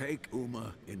 I'll take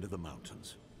Uma into the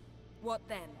mountains. What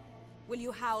then? Will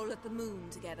you howl at the moon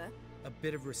together? A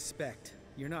bit of respect.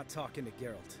 You're not talking to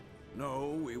Geralt.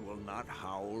 No, we will not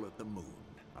howl at the moon.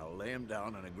 I'll lay him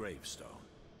down on a gravestone.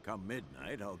 Come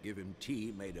midnight, I'll give him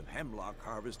tea made of hemlock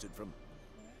harvested from...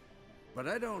 But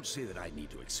I don't see that I need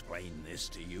to explain this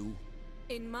to you.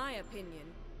 In my opinion...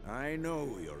 I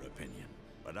know your opinion,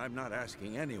 but I'm not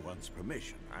asking anyone's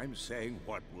permission. I'm saying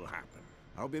what will happen.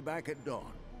 I'll be back at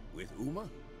dawn, with Uma, or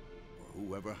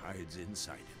whoever hides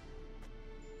inside him.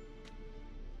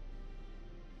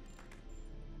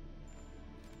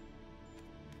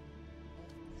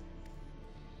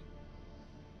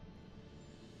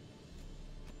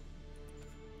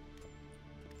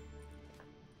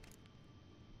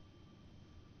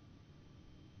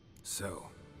 So,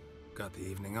 got the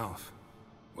evening off.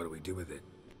 What do we do with it?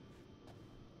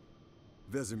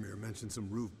 Vesemir mentioned some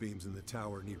roof beams in the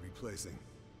tower need replacing.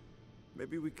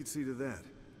 Maybe we could see to that.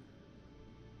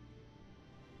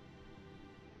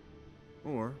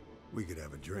 Or we could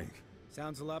have a drink.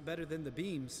 Sounds a lot better than the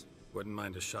beams. Wouldn't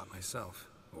mind a shot myself,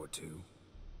 or two.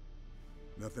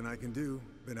 Nothing I can do.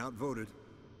 Been outvoted.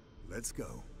 Let's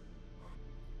go.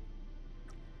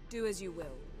 Do as you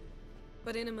will.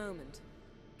 But in a moment,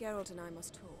 Geralt and I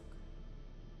must talk.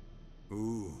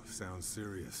 Ooh, sounds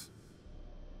serious.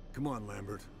 Come on,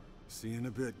 Lambert. See you in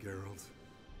a bit, Geralt.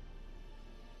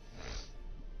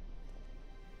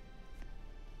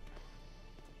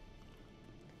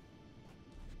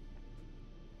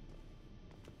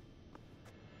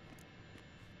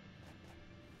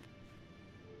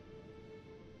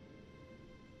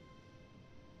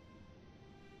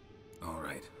 All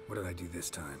right, what did I do this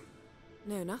time?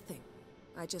 No, nothing.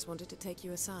 I just wanted to take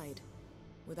you aside,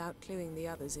 without cluing the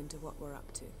others into what we're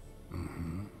up to.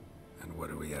 Mm-hmm. And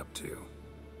what are we up to?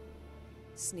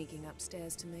 Sneaking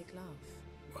upstairs to make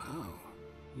love. Wow,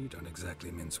 you don't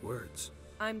exactly mince words.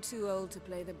 I'm too old to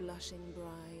play the blushing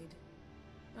bride.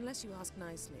 Unless you ask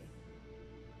nicely.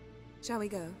 Shall we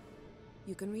go?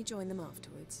 You can rejoin them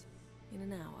afterwards, in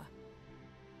an hour.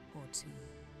 Or two.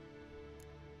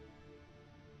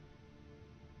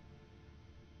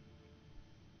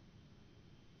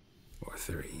 Or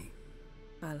three.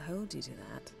 I'll hold you to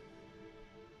that.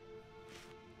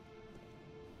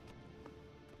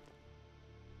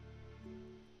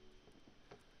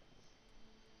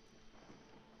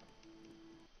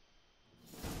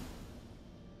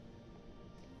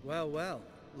 Well, well.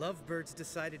 Lovebirds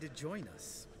decided to join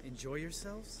us. Enjoy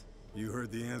yourselves? You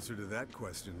heard the answer to that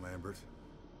question, Lambert.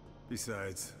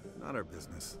 Besides, not our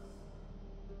business.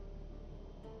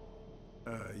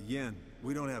 Yen,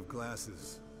 we don't have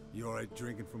glasses. You alright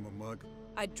drinking from a mug?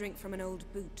 I'd drink from an old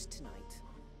boot tonight.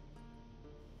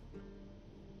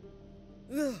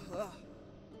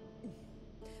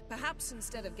 Perhaps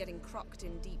instead of getting crocked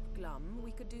in deep glum,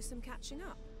 we could do some catching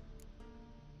up.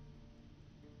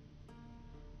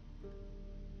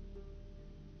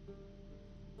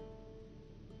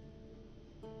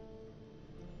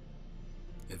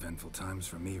 Eventful times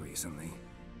for me recently.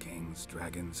 Kings,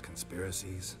 dragons,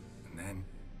 conspiracies, and then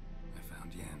I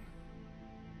found Yen.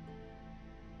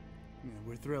 Yeah,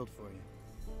 we're thrilled for you.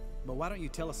 But why don't you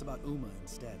tell us about Uma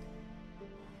instead?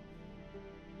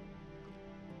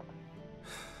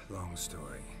 Long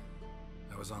story.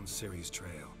 I was on Ciri's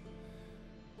trail.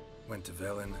 Went to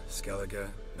Velen, Skellige,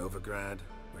 Novigrad,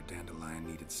 where Dandelion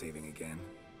needed saving again.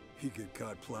 He get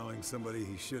caught plowing somebody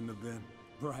he shouldn't have been.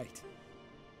 Right.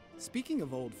 Speaking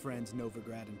of old friends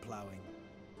Novigrad and plowing,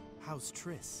 how's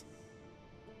Triss?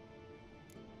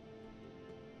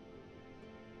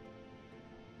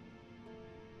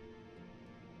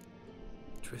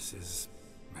 Triss is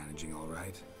managing all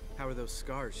right. How are those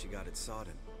scars she got at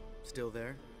Sodden? Still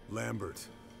there? Lambert,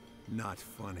 not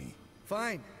funny.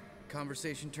 Fine.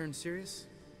 Conversation turned serious?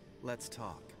 Let's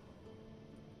talk.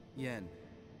 Yen,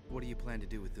 what do you plan to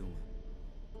do with Uma?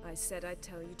 I said I'd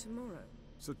tell you tomorrow.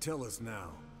 So tell us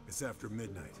now. It's after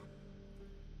midnight.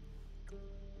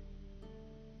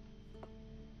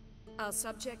 I'll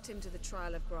subject him to the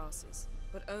trial of grasses,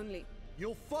 but only...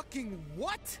 You'll fucking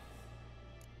what?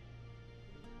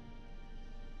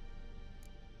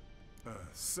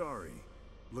 Sorry.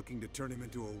 Looking to turn him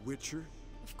into a witcher?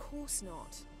 Of course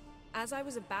not. As I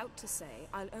was about to say,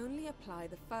 I'll only apply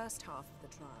the first half of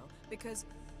the trial, because...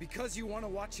 Because you want to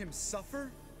watch him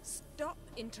suffer? Stop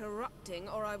interrupting,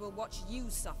 or I will watch you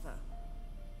suffer.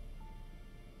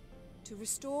 To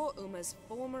restore Uma's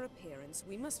former appearance,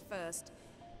 we must first...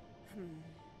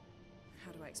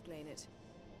 How do I explain it?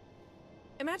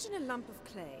 Imagine a lump of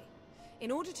clay.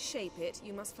 In order to shape it,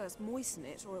 you must first moisten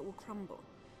it, or it will crumble.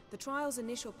 The trial's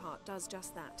initial part does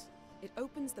just that. It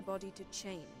opens the body to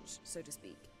change, so to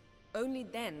speak. Only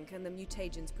then can the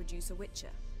mutagens produce a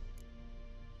witcher.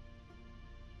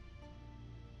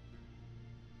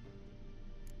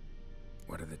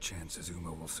 What What are the chances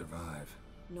Uma will survive?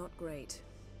 Not great,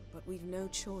 but we've no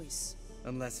choice.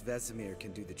 Unless Vesemir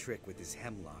can do the trick with his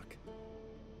hemlock.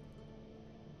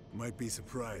 Might be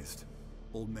surprised.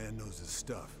 Old man knows his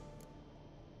stuff.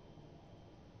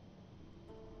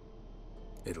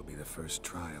 It'll be the first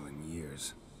trial in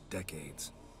years.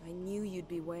 Decades. I knew you'd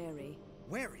be wary.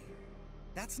 Wary?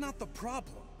 That's not the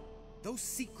problem. Those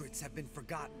secrets have been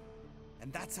forgotten.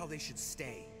 And that's how they should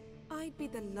stay. I'd be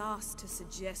the last to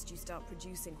suggest you start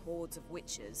producing hordes of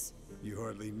witches. You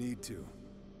hardly need to.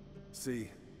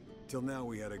 See, till now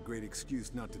we had a great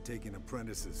excuse not to take in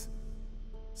apprentices.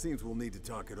 Seems we'll need to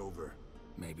talk it over.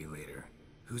 Maybe later.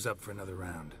 Who's up for another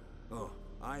round? Oh,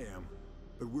 I am.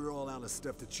 But we're all out of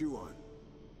stuff to chew on.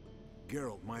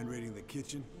 Geralt, mind raiding the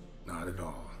kitchen? Not at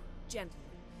all. Gentlemen,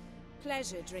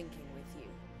 pleasure drinking with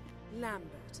you.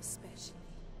 Lambert especially.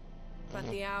 But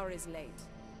the hour is late.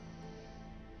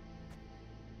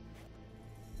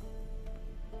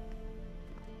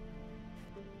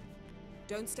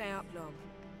 Don't stay up long.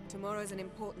 Tomorrow's an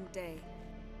important day.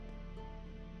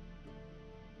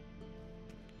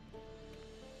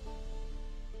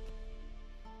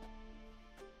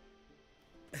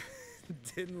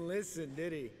 Didn't listen,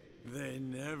 did he? They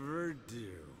never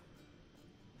do.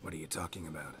 What are you talking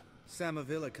about?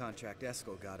 Samavilla contract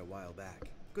Eskel got a while back.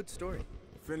 Good story.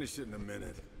 Finish it in a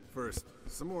minute. First,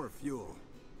 some more fuel.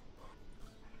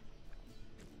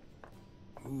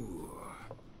 Ooh,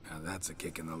 now that's a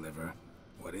kick in the liver.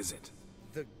 What is it?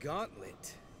 The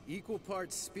Gauntlet. Equal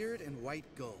parts spirit and white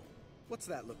gull. What's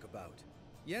that look about?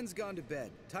 Yen's gone to bed.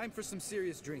 Time for some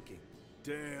serious drinking.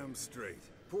 Damn straight.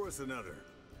 Pour us another.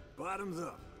 Bottoms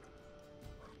up.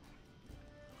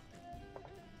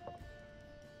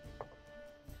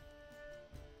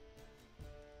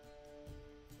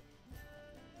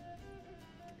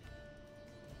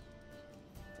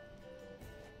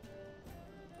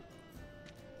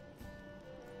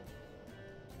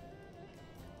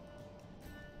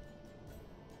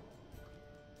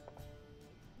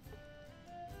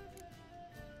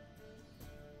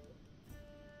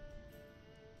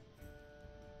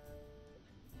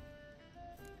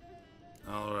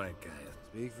 All right, guys.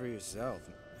 Speak for yourself.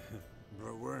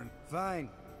 Bro, we're in. Fine.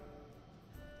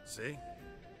 See?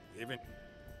 Even...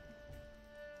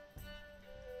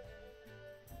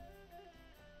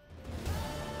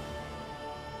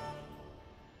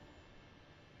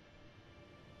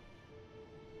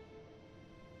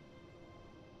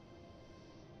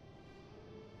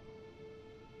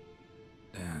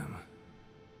 Damn.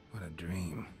 What a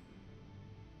dream.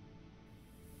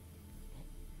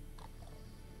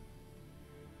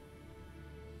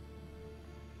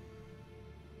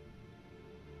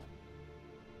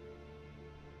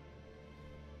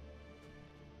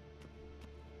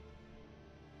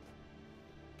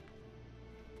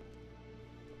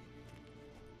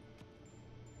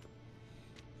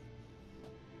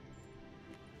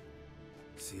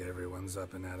 See everyone's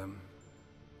up and at 'em.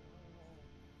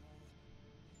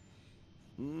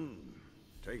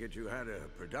 Take it you had a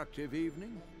productive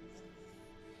evening?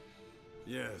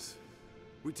 Yes.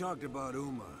 We talked about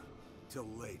Uma till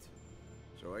late.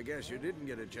 So I guess you didn't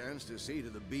get a chance to see to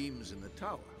the beams in the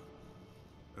tower.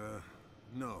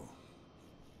 No.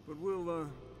 But we'll,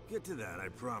 get to that, I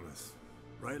promise.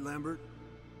 Right, Lambert?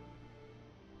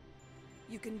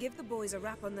 You can give the boys a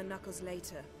rap on the knuckles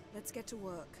later. Let's get to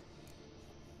work.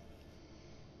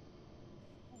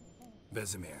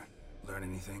 Vesemir, learn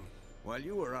anything? While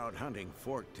you were out hunting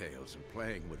forktails and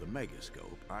playing with a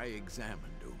megascope, I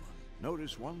examined Uma.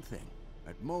 Notice one thing.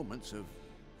 At moments of,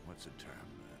 what's the term,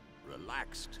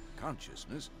 relaxed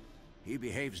consciousness, he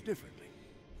behaves differently.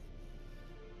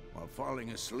 While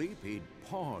falling asleep, he'd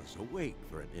pause awake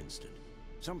for an instant.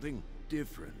 Something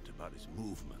different about his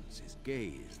movements, his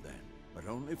gaze then, but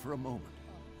only for a moment.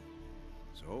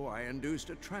 So I induced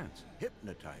a trance,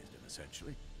 hypnotized him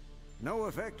essentially. No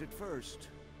effect at first,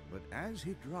 but as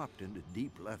he dropped into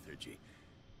deep lethargy,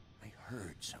 I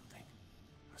heard something.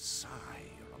 A sigh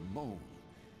or a moan.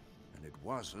 And it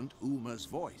wasn't Uma's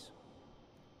voice.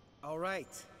 All right.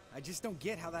 I just don't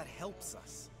get how that helps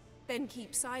us. Then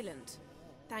keep silent.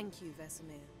 Thank you,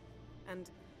 Vesemir. And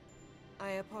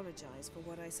I apologize for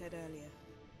what I said earlier.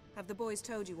 Have the boys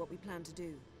told you what we plan to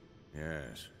do?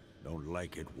 Yes, don't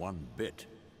like it one bit.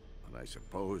 And I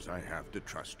suppose I have to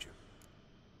trust you.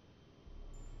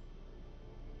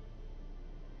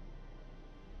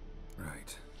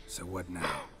 Right. So what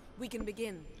now? We can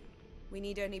begin. We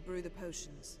need only brew the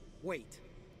potions. Wait.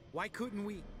 Why couldn't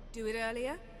we... Do it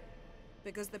earlier?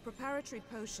 Because the preparatory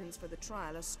potions for the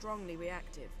trial are strongly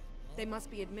reactive. They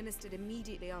must be administered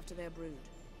immediately after they're brewed.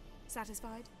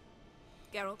 Satisfied?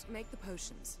 Geralt, make the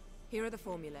potions. Here are the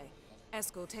formulae.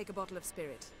 Eskel, take a bottle of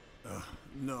spirit.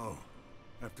 No.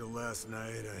 After last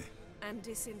night, And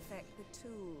disinfect the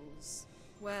tools.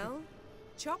 Well,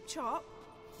 chop chop.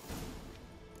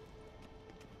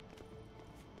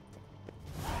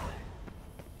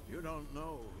 You don't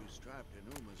know who's trapped in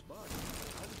Uma's body.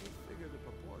 How did you figure the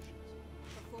proportions?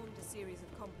 Performed a series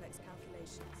of complex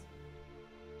calculations.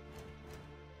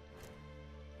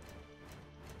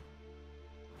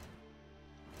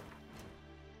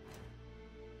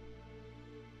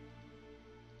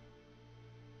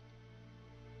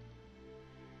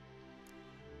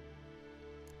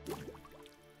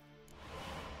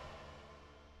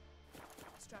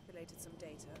 Extrapolated some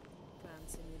data, planned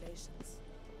simulations.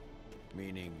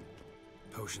 Meaning?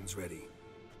 potions ready.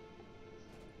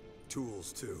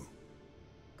 Tools, too.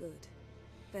 Good.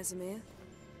 Vesemir?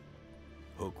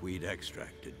 Hookweed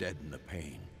extract to deaden the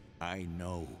pain. I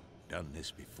know. Done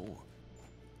this before.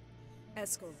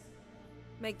 Eskel,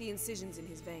 make the incisions in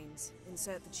his veins.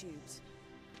 Insert the tubes.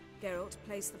 Geralt,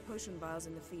 place the potion vials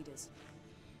in the feeders.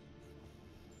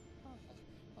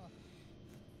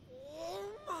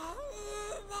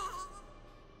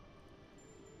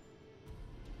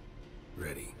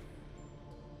 Ready.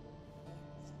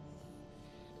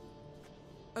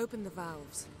 Open the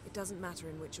valves. It doesn't matter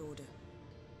in which order.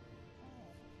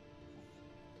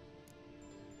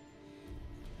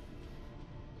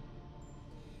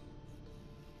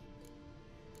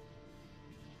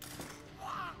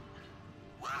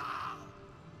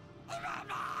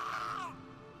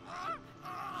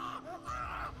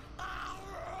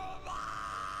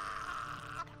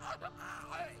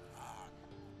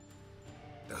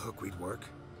 The hookweed work?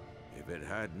 If it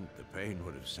hadn't, the pain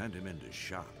would have sent him into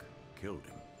shock, killed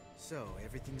him. So,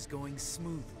 everything's going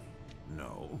smoothly?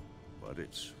 No, but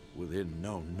it's within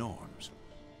known norms.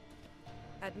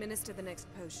 Administer the next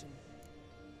potion.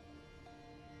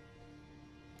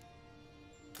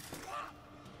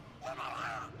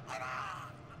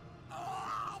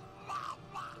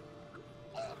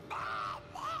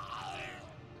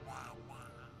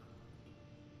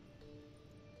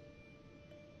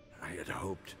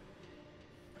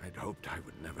 I'd hoped I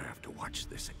would never have to watch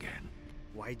this again.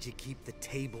 Why'd you keep the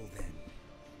table then?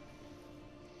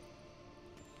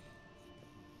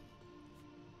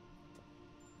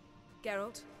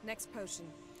 Geralt, next potion.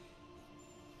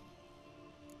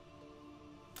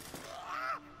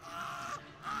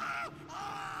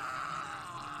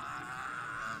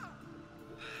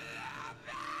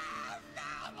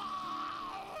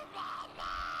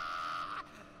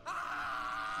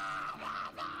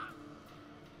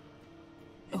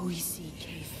 Oici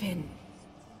Fin.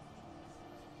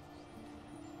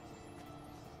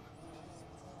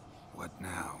 What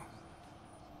now?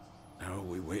 Now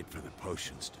we wait for the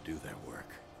potions to do their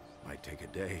work. Might take a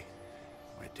day,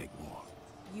 might take more.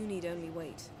 You need only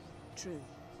wait. True.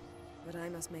 But I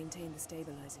must maintain the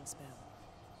stabilizing spell.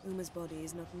 Uma's body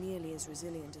is not nearly as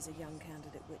resilient as a young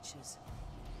candidate witch's.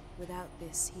 Without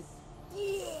this,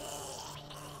 he...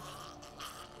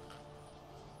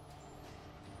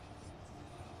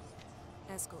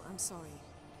 Eskel, I'm sorry.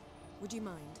 Would you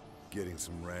mind? Getting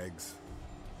some rags?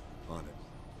 On it.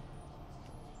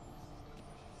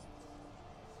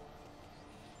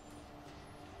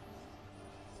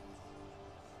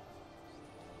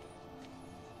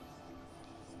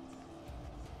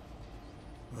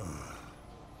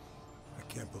 I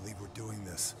can't believe we're doing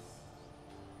this.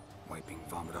 Wiping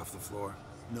vomit off the floor?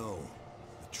 No,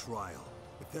 the trial.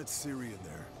 If that's Ciri in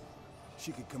there,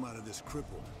 she could come out of this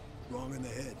crippled, wrong in the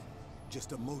head,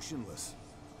 just emotionless.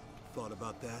 Thought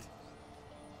about that?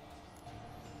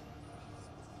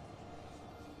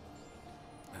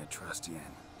 I trust Yen.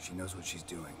 She knows what she's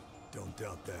doing. Don't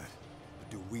doubt that. But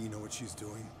do we know what she's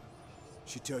doing?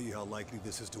 She tell you how likely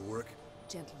this is to work?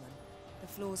 Gentlemen, the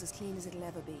floor's as clean as it'll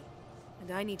ever be.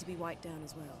 And I need to be wiped down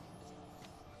as well.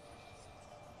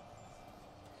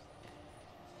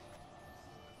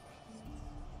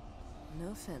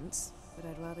 No offense, but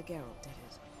I'd rather Geralt did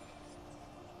it.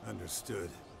 Understood.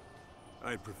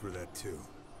 I'd prefer that too.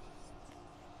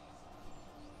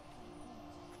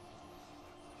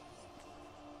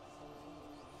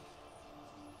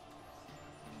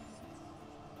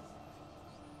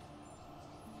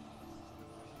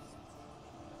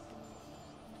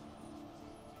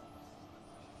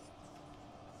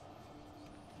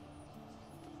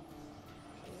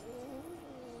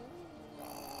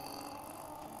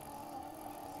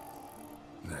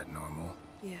 That normal?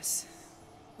 Yes.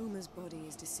 Uma's body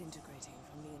is disintegrating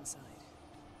from the inside.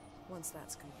 Once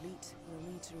that's complete,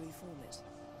 we'll need to reform it,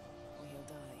 or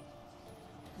he'll die.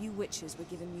 You witches were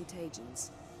given mutagens.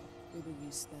 We will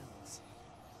use spells.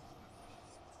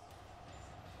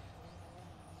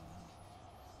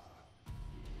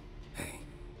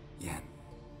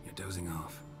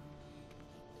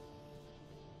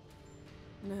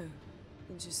 No,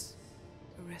 I'm just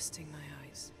resting my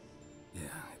eyes.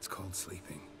 Yeah, it's called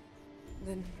sleeping.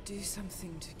 Then do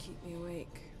something to keep me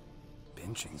awake.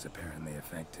 Pinching's apparently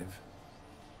effective.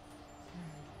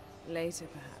 Later,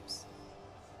 perhaps.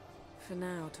 For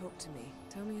now, talk to me.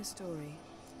 Tell me a story.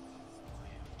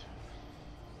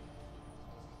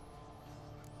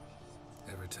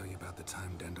 Ever tell you about the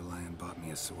time Dandelion bought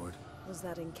me a sword? Was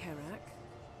that in Kerak?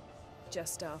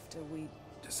 Just after we...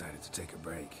 Decided to take a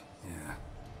break, yeah.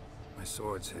 My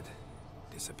swords had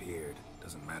disappeared,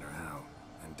 doesn't matter how.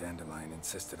 And Dandelion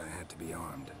insisted I had to be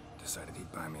armed. Decided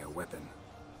he'd buy me a weapon.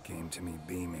 Came to me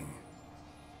beaming.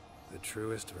 The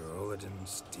truest Verolidan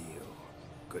steel.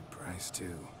 Good price,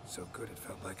 too. So good it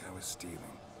felt like I was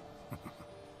stealing.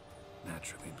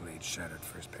 Naturally, blade shattered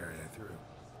first parry I threw.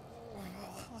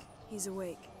 He's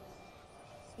awake.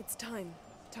 It's time.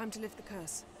 Time to lift the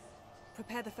curse.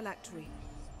 Prepare the phylactery.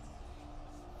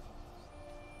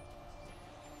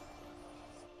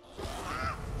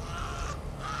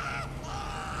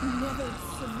 Never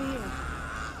severe.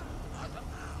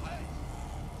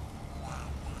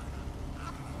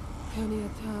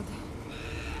 Kaniatad.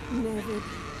 Nevid.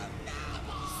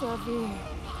 Savir.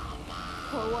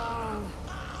 Kowal.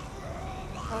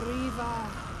 Arriva.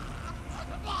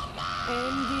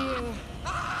 Endir.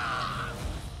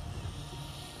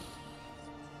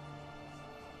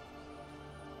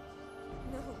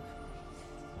 No.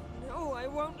 No, I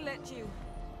won't let you.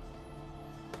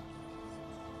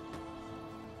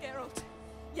 Geralt.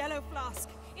 Yellow flask.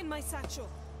 In my satchel.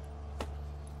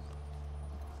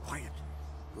 Quiet.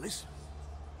 Listen.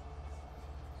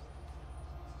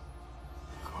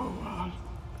 Kowal.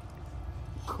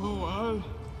 Kowal.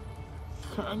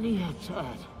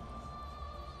 Kaniatad.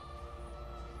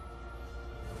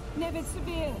 Nevid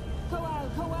Severe. Kowal.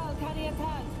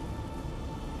 Kaniatad.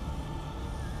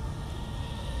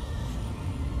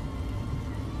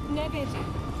 Nevid.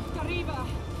 Gariba.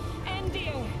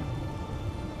 Endir.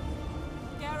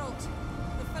 Geralt.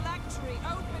 The phylactery.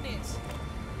 Open it.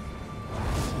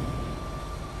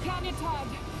 Kaniatad.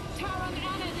 Taran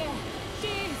Anadir.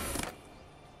 Dis.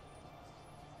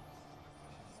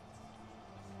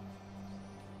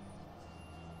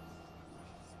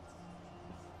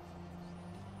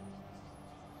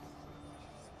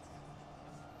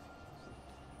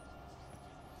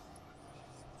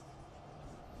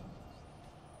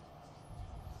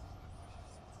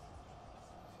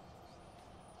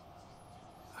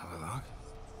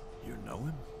 You know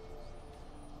him?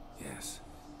 Yes.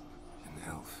 An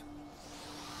elf.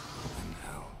 An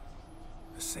hell.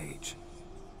 A sage.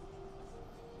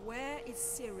 Where is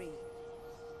Ciri?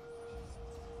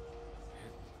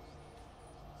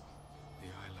 The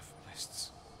Isle of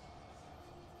Mists.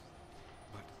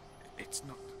 But it's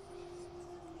not...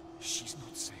 She's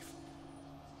not safe.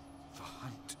 The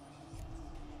hunt.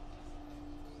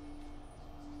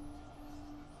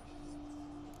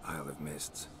 Isle of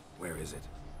Mists. Where is it?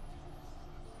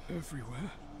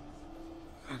 Everywhere.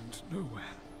 And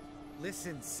nowhere.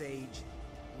 Listen, Sage.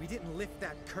 We didn't lift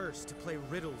that curse to play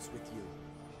riddles with you.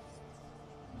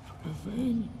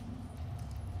 Yvain.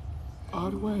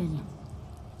 Arwain.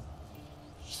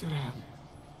 Siran.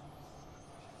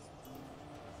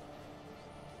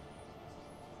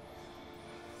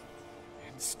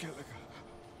 In Skellige.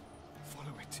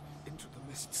 Follow it into the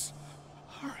mists.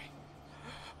 Hurry.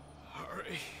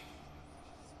 Hurry.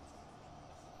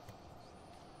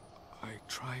 I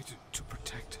tried to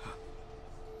protect her,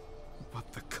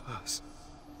 but the curse...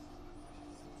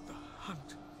 The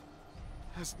hunt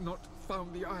has not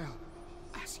found the Isle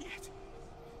as yet.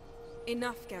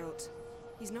 Enough, Geralt.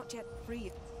 He's not yet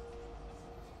free.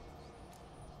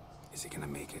 Is he gonna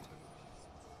make it?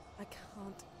 I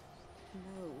can't...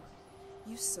 No.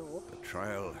 You saw... The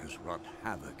trial has wrought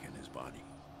havoc in his body.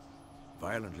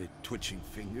 Violently twitching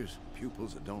fingers,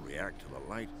 pupils that don't react to the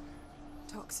light.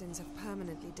 Toxins have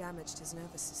permanently damaged his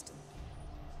nervous system.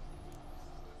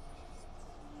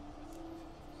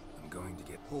 I'm going to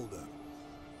get... Hold up.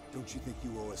 Don't you think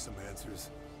you owe us some answers?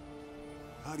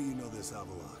 How do you know this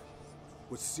Avallac'h?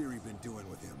 What's Ciri been doing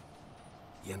with him?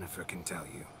 Yennefer can tell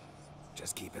you.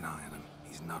 Just keep an eye on him.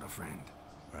 He's not a friend.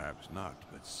 Perhaps not,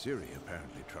 but Ciri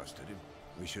apparently trusted him.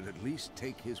 We should at least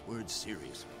take his words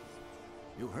seriously.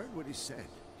 You heard what he said.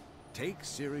 Take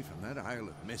Ciri from that Isle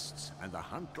of Mists, and the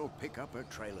hunt will pick up her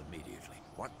trail immediately.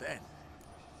 What then?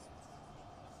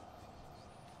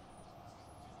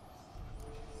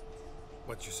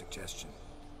 What's your suggestion?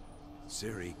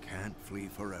 Ciri can't flee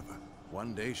forever.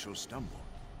 One day she'll stumble,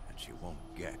 and she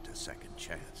won't get a second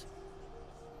chance.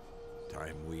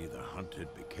 Time we, the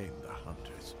hunted, became the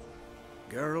hunters.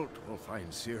 Geralt will find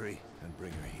Ciri and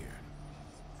bring her here,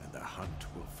 and the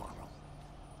hunt will follow.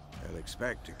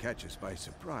 expect to catch us by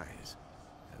surprise,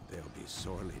 and they'll be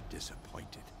sorely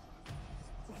disappointed.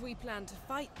 We plan to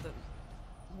fight them.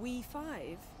 We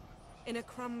five? In a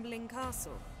crumbling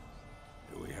castle?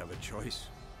 Do we have a choice?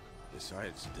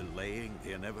 Besides delaying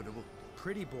the inevitable?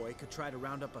 Pretty Boy could try to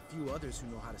round up a few others who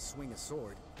know how to swing a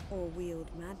sword. Or wield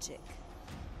magic.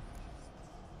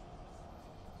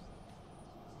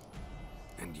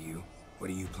 And you? What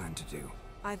do you plan to do?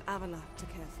 I've Avalok to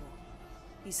care for.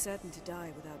 He's certain to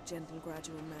die without gentle,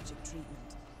 gradual magic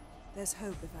treatment. There's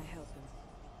hope if I help him.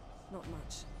 Not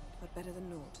much, but better than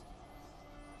naught.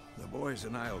 The boys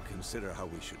and I'll consider how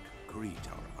we should greet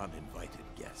our uninvited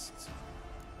guests.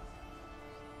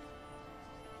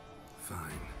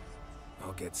 Fine.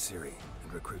 I'll get Ciri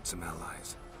and recruit some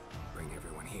allies. Bring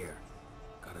everyone here.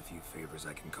 Got a few favors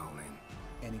I can call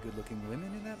in. Any good-looking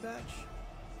women in that batch?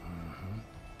 Mm-hmm.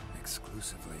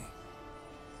 Exclusively.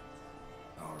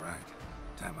 All right.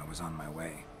 Time I was on my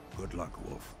way. Good luck,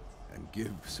 Wolf. And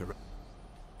give Ciri...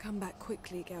 Come back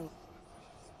quickly, Gel.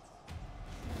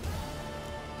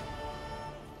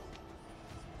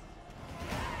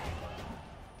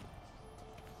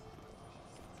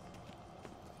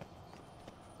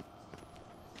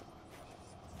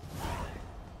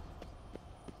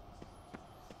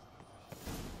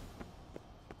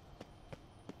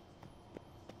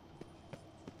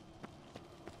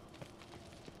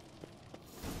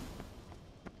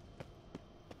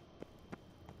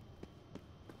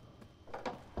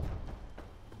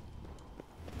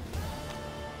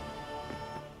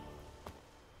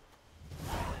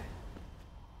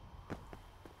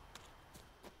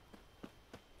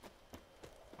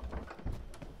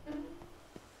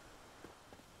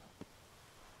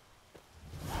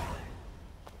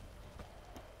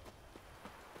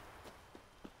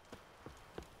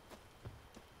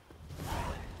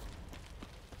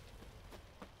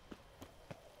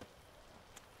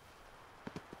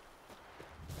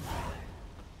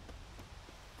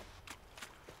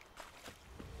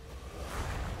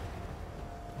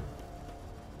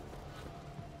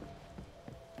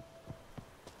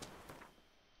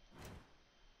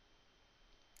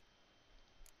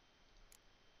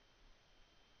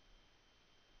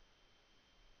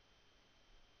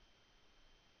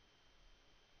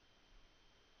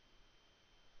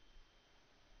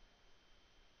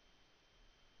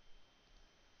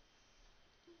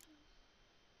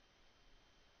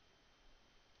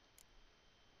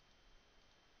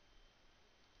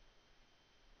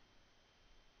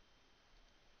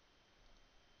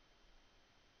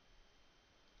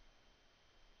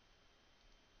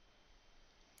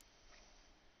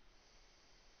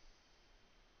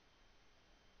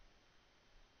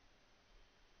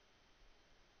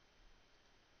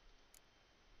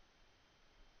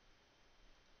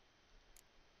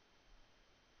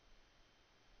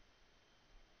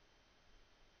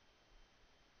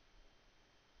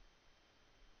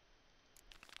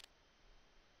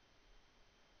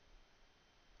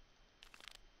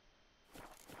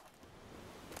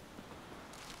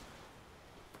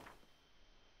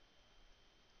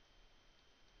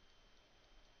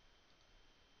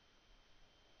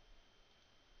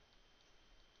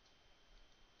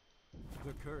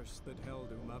 The curse that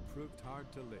held Uma proved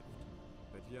hard to lift,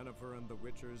 but Yennefer and the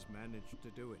Witchers managed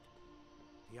to do it.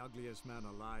 The ugliest man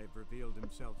alive revealed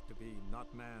himself to be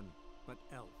not man, but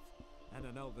elf, and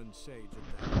an elven sage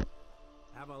at that.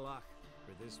 Avalok,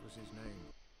 for this was his name.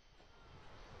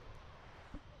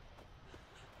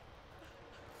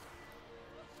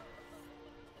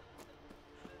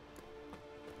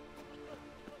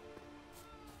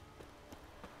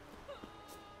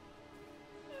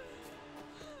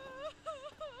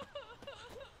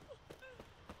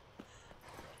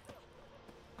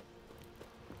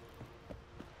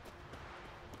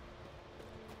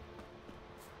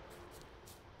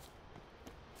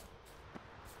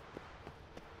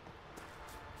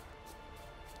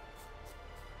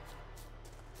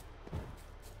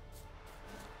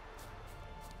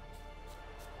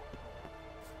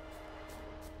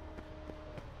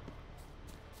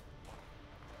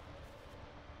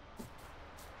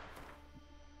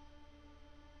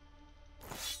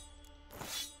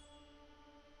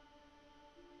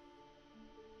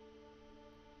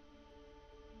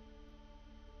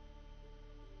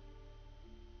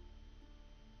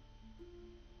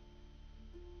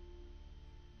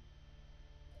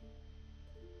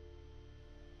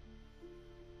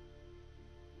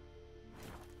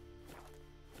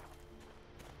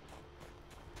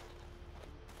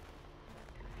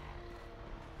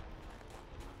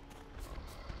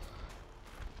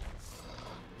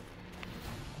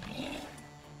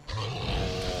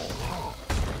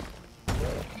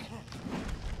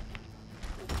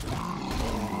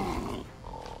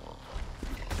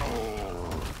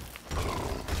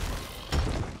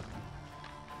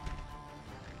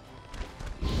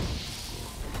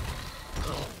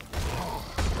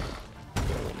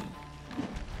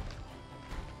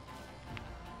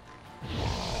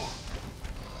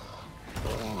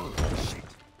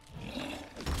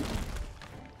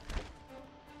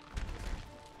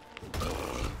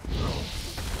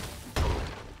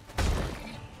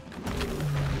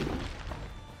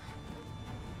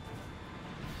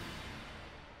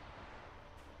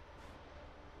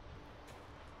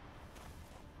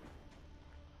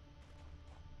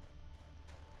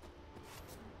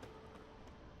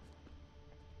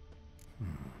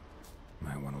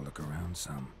 found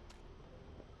some.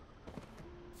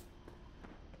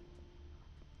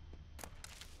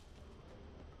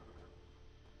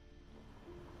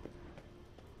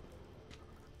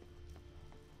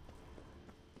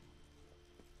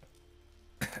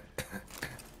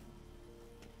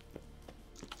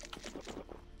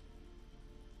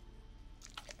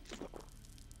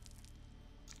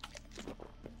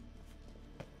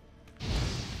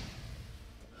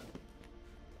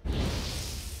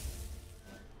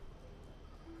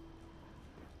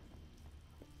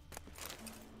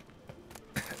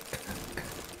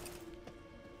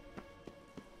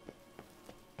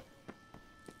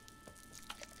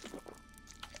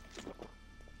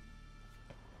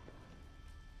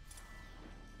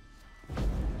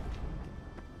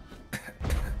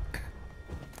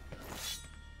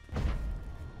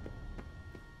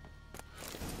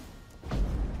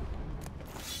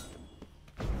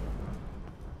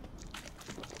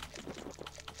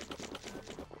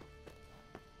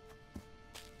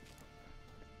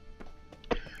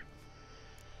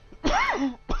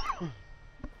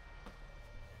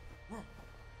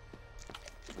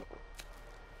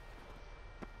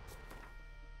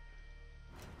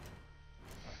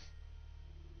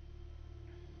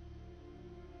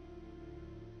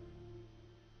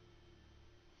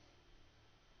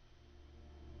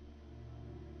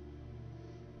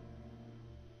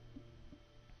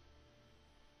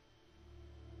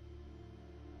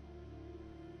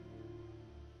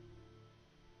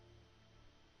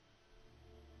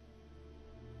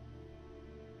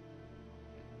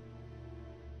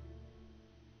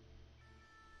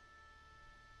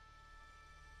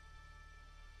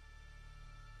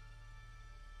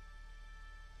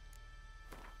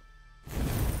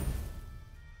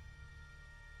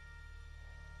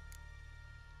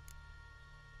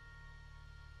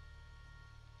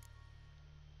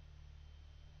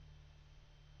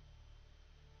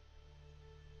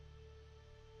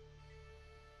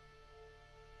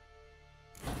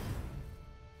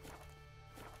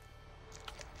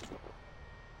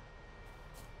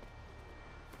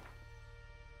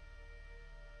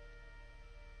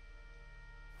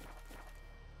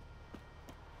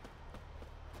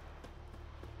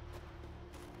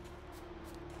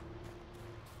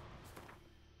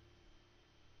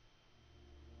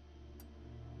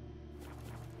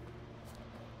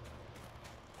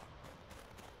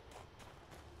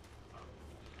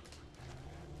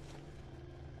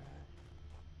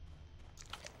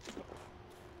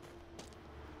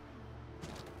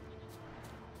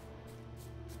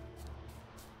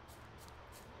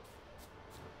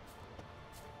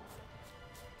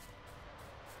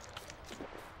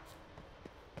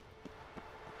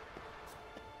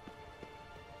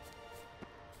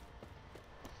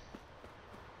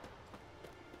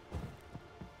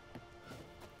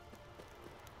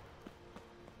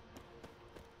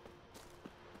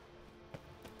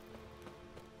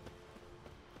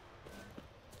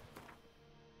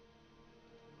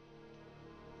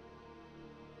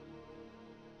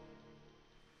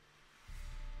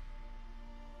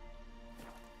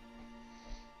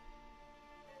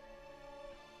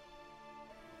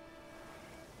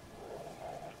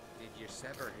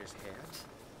 Sever his head?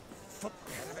 Fuck.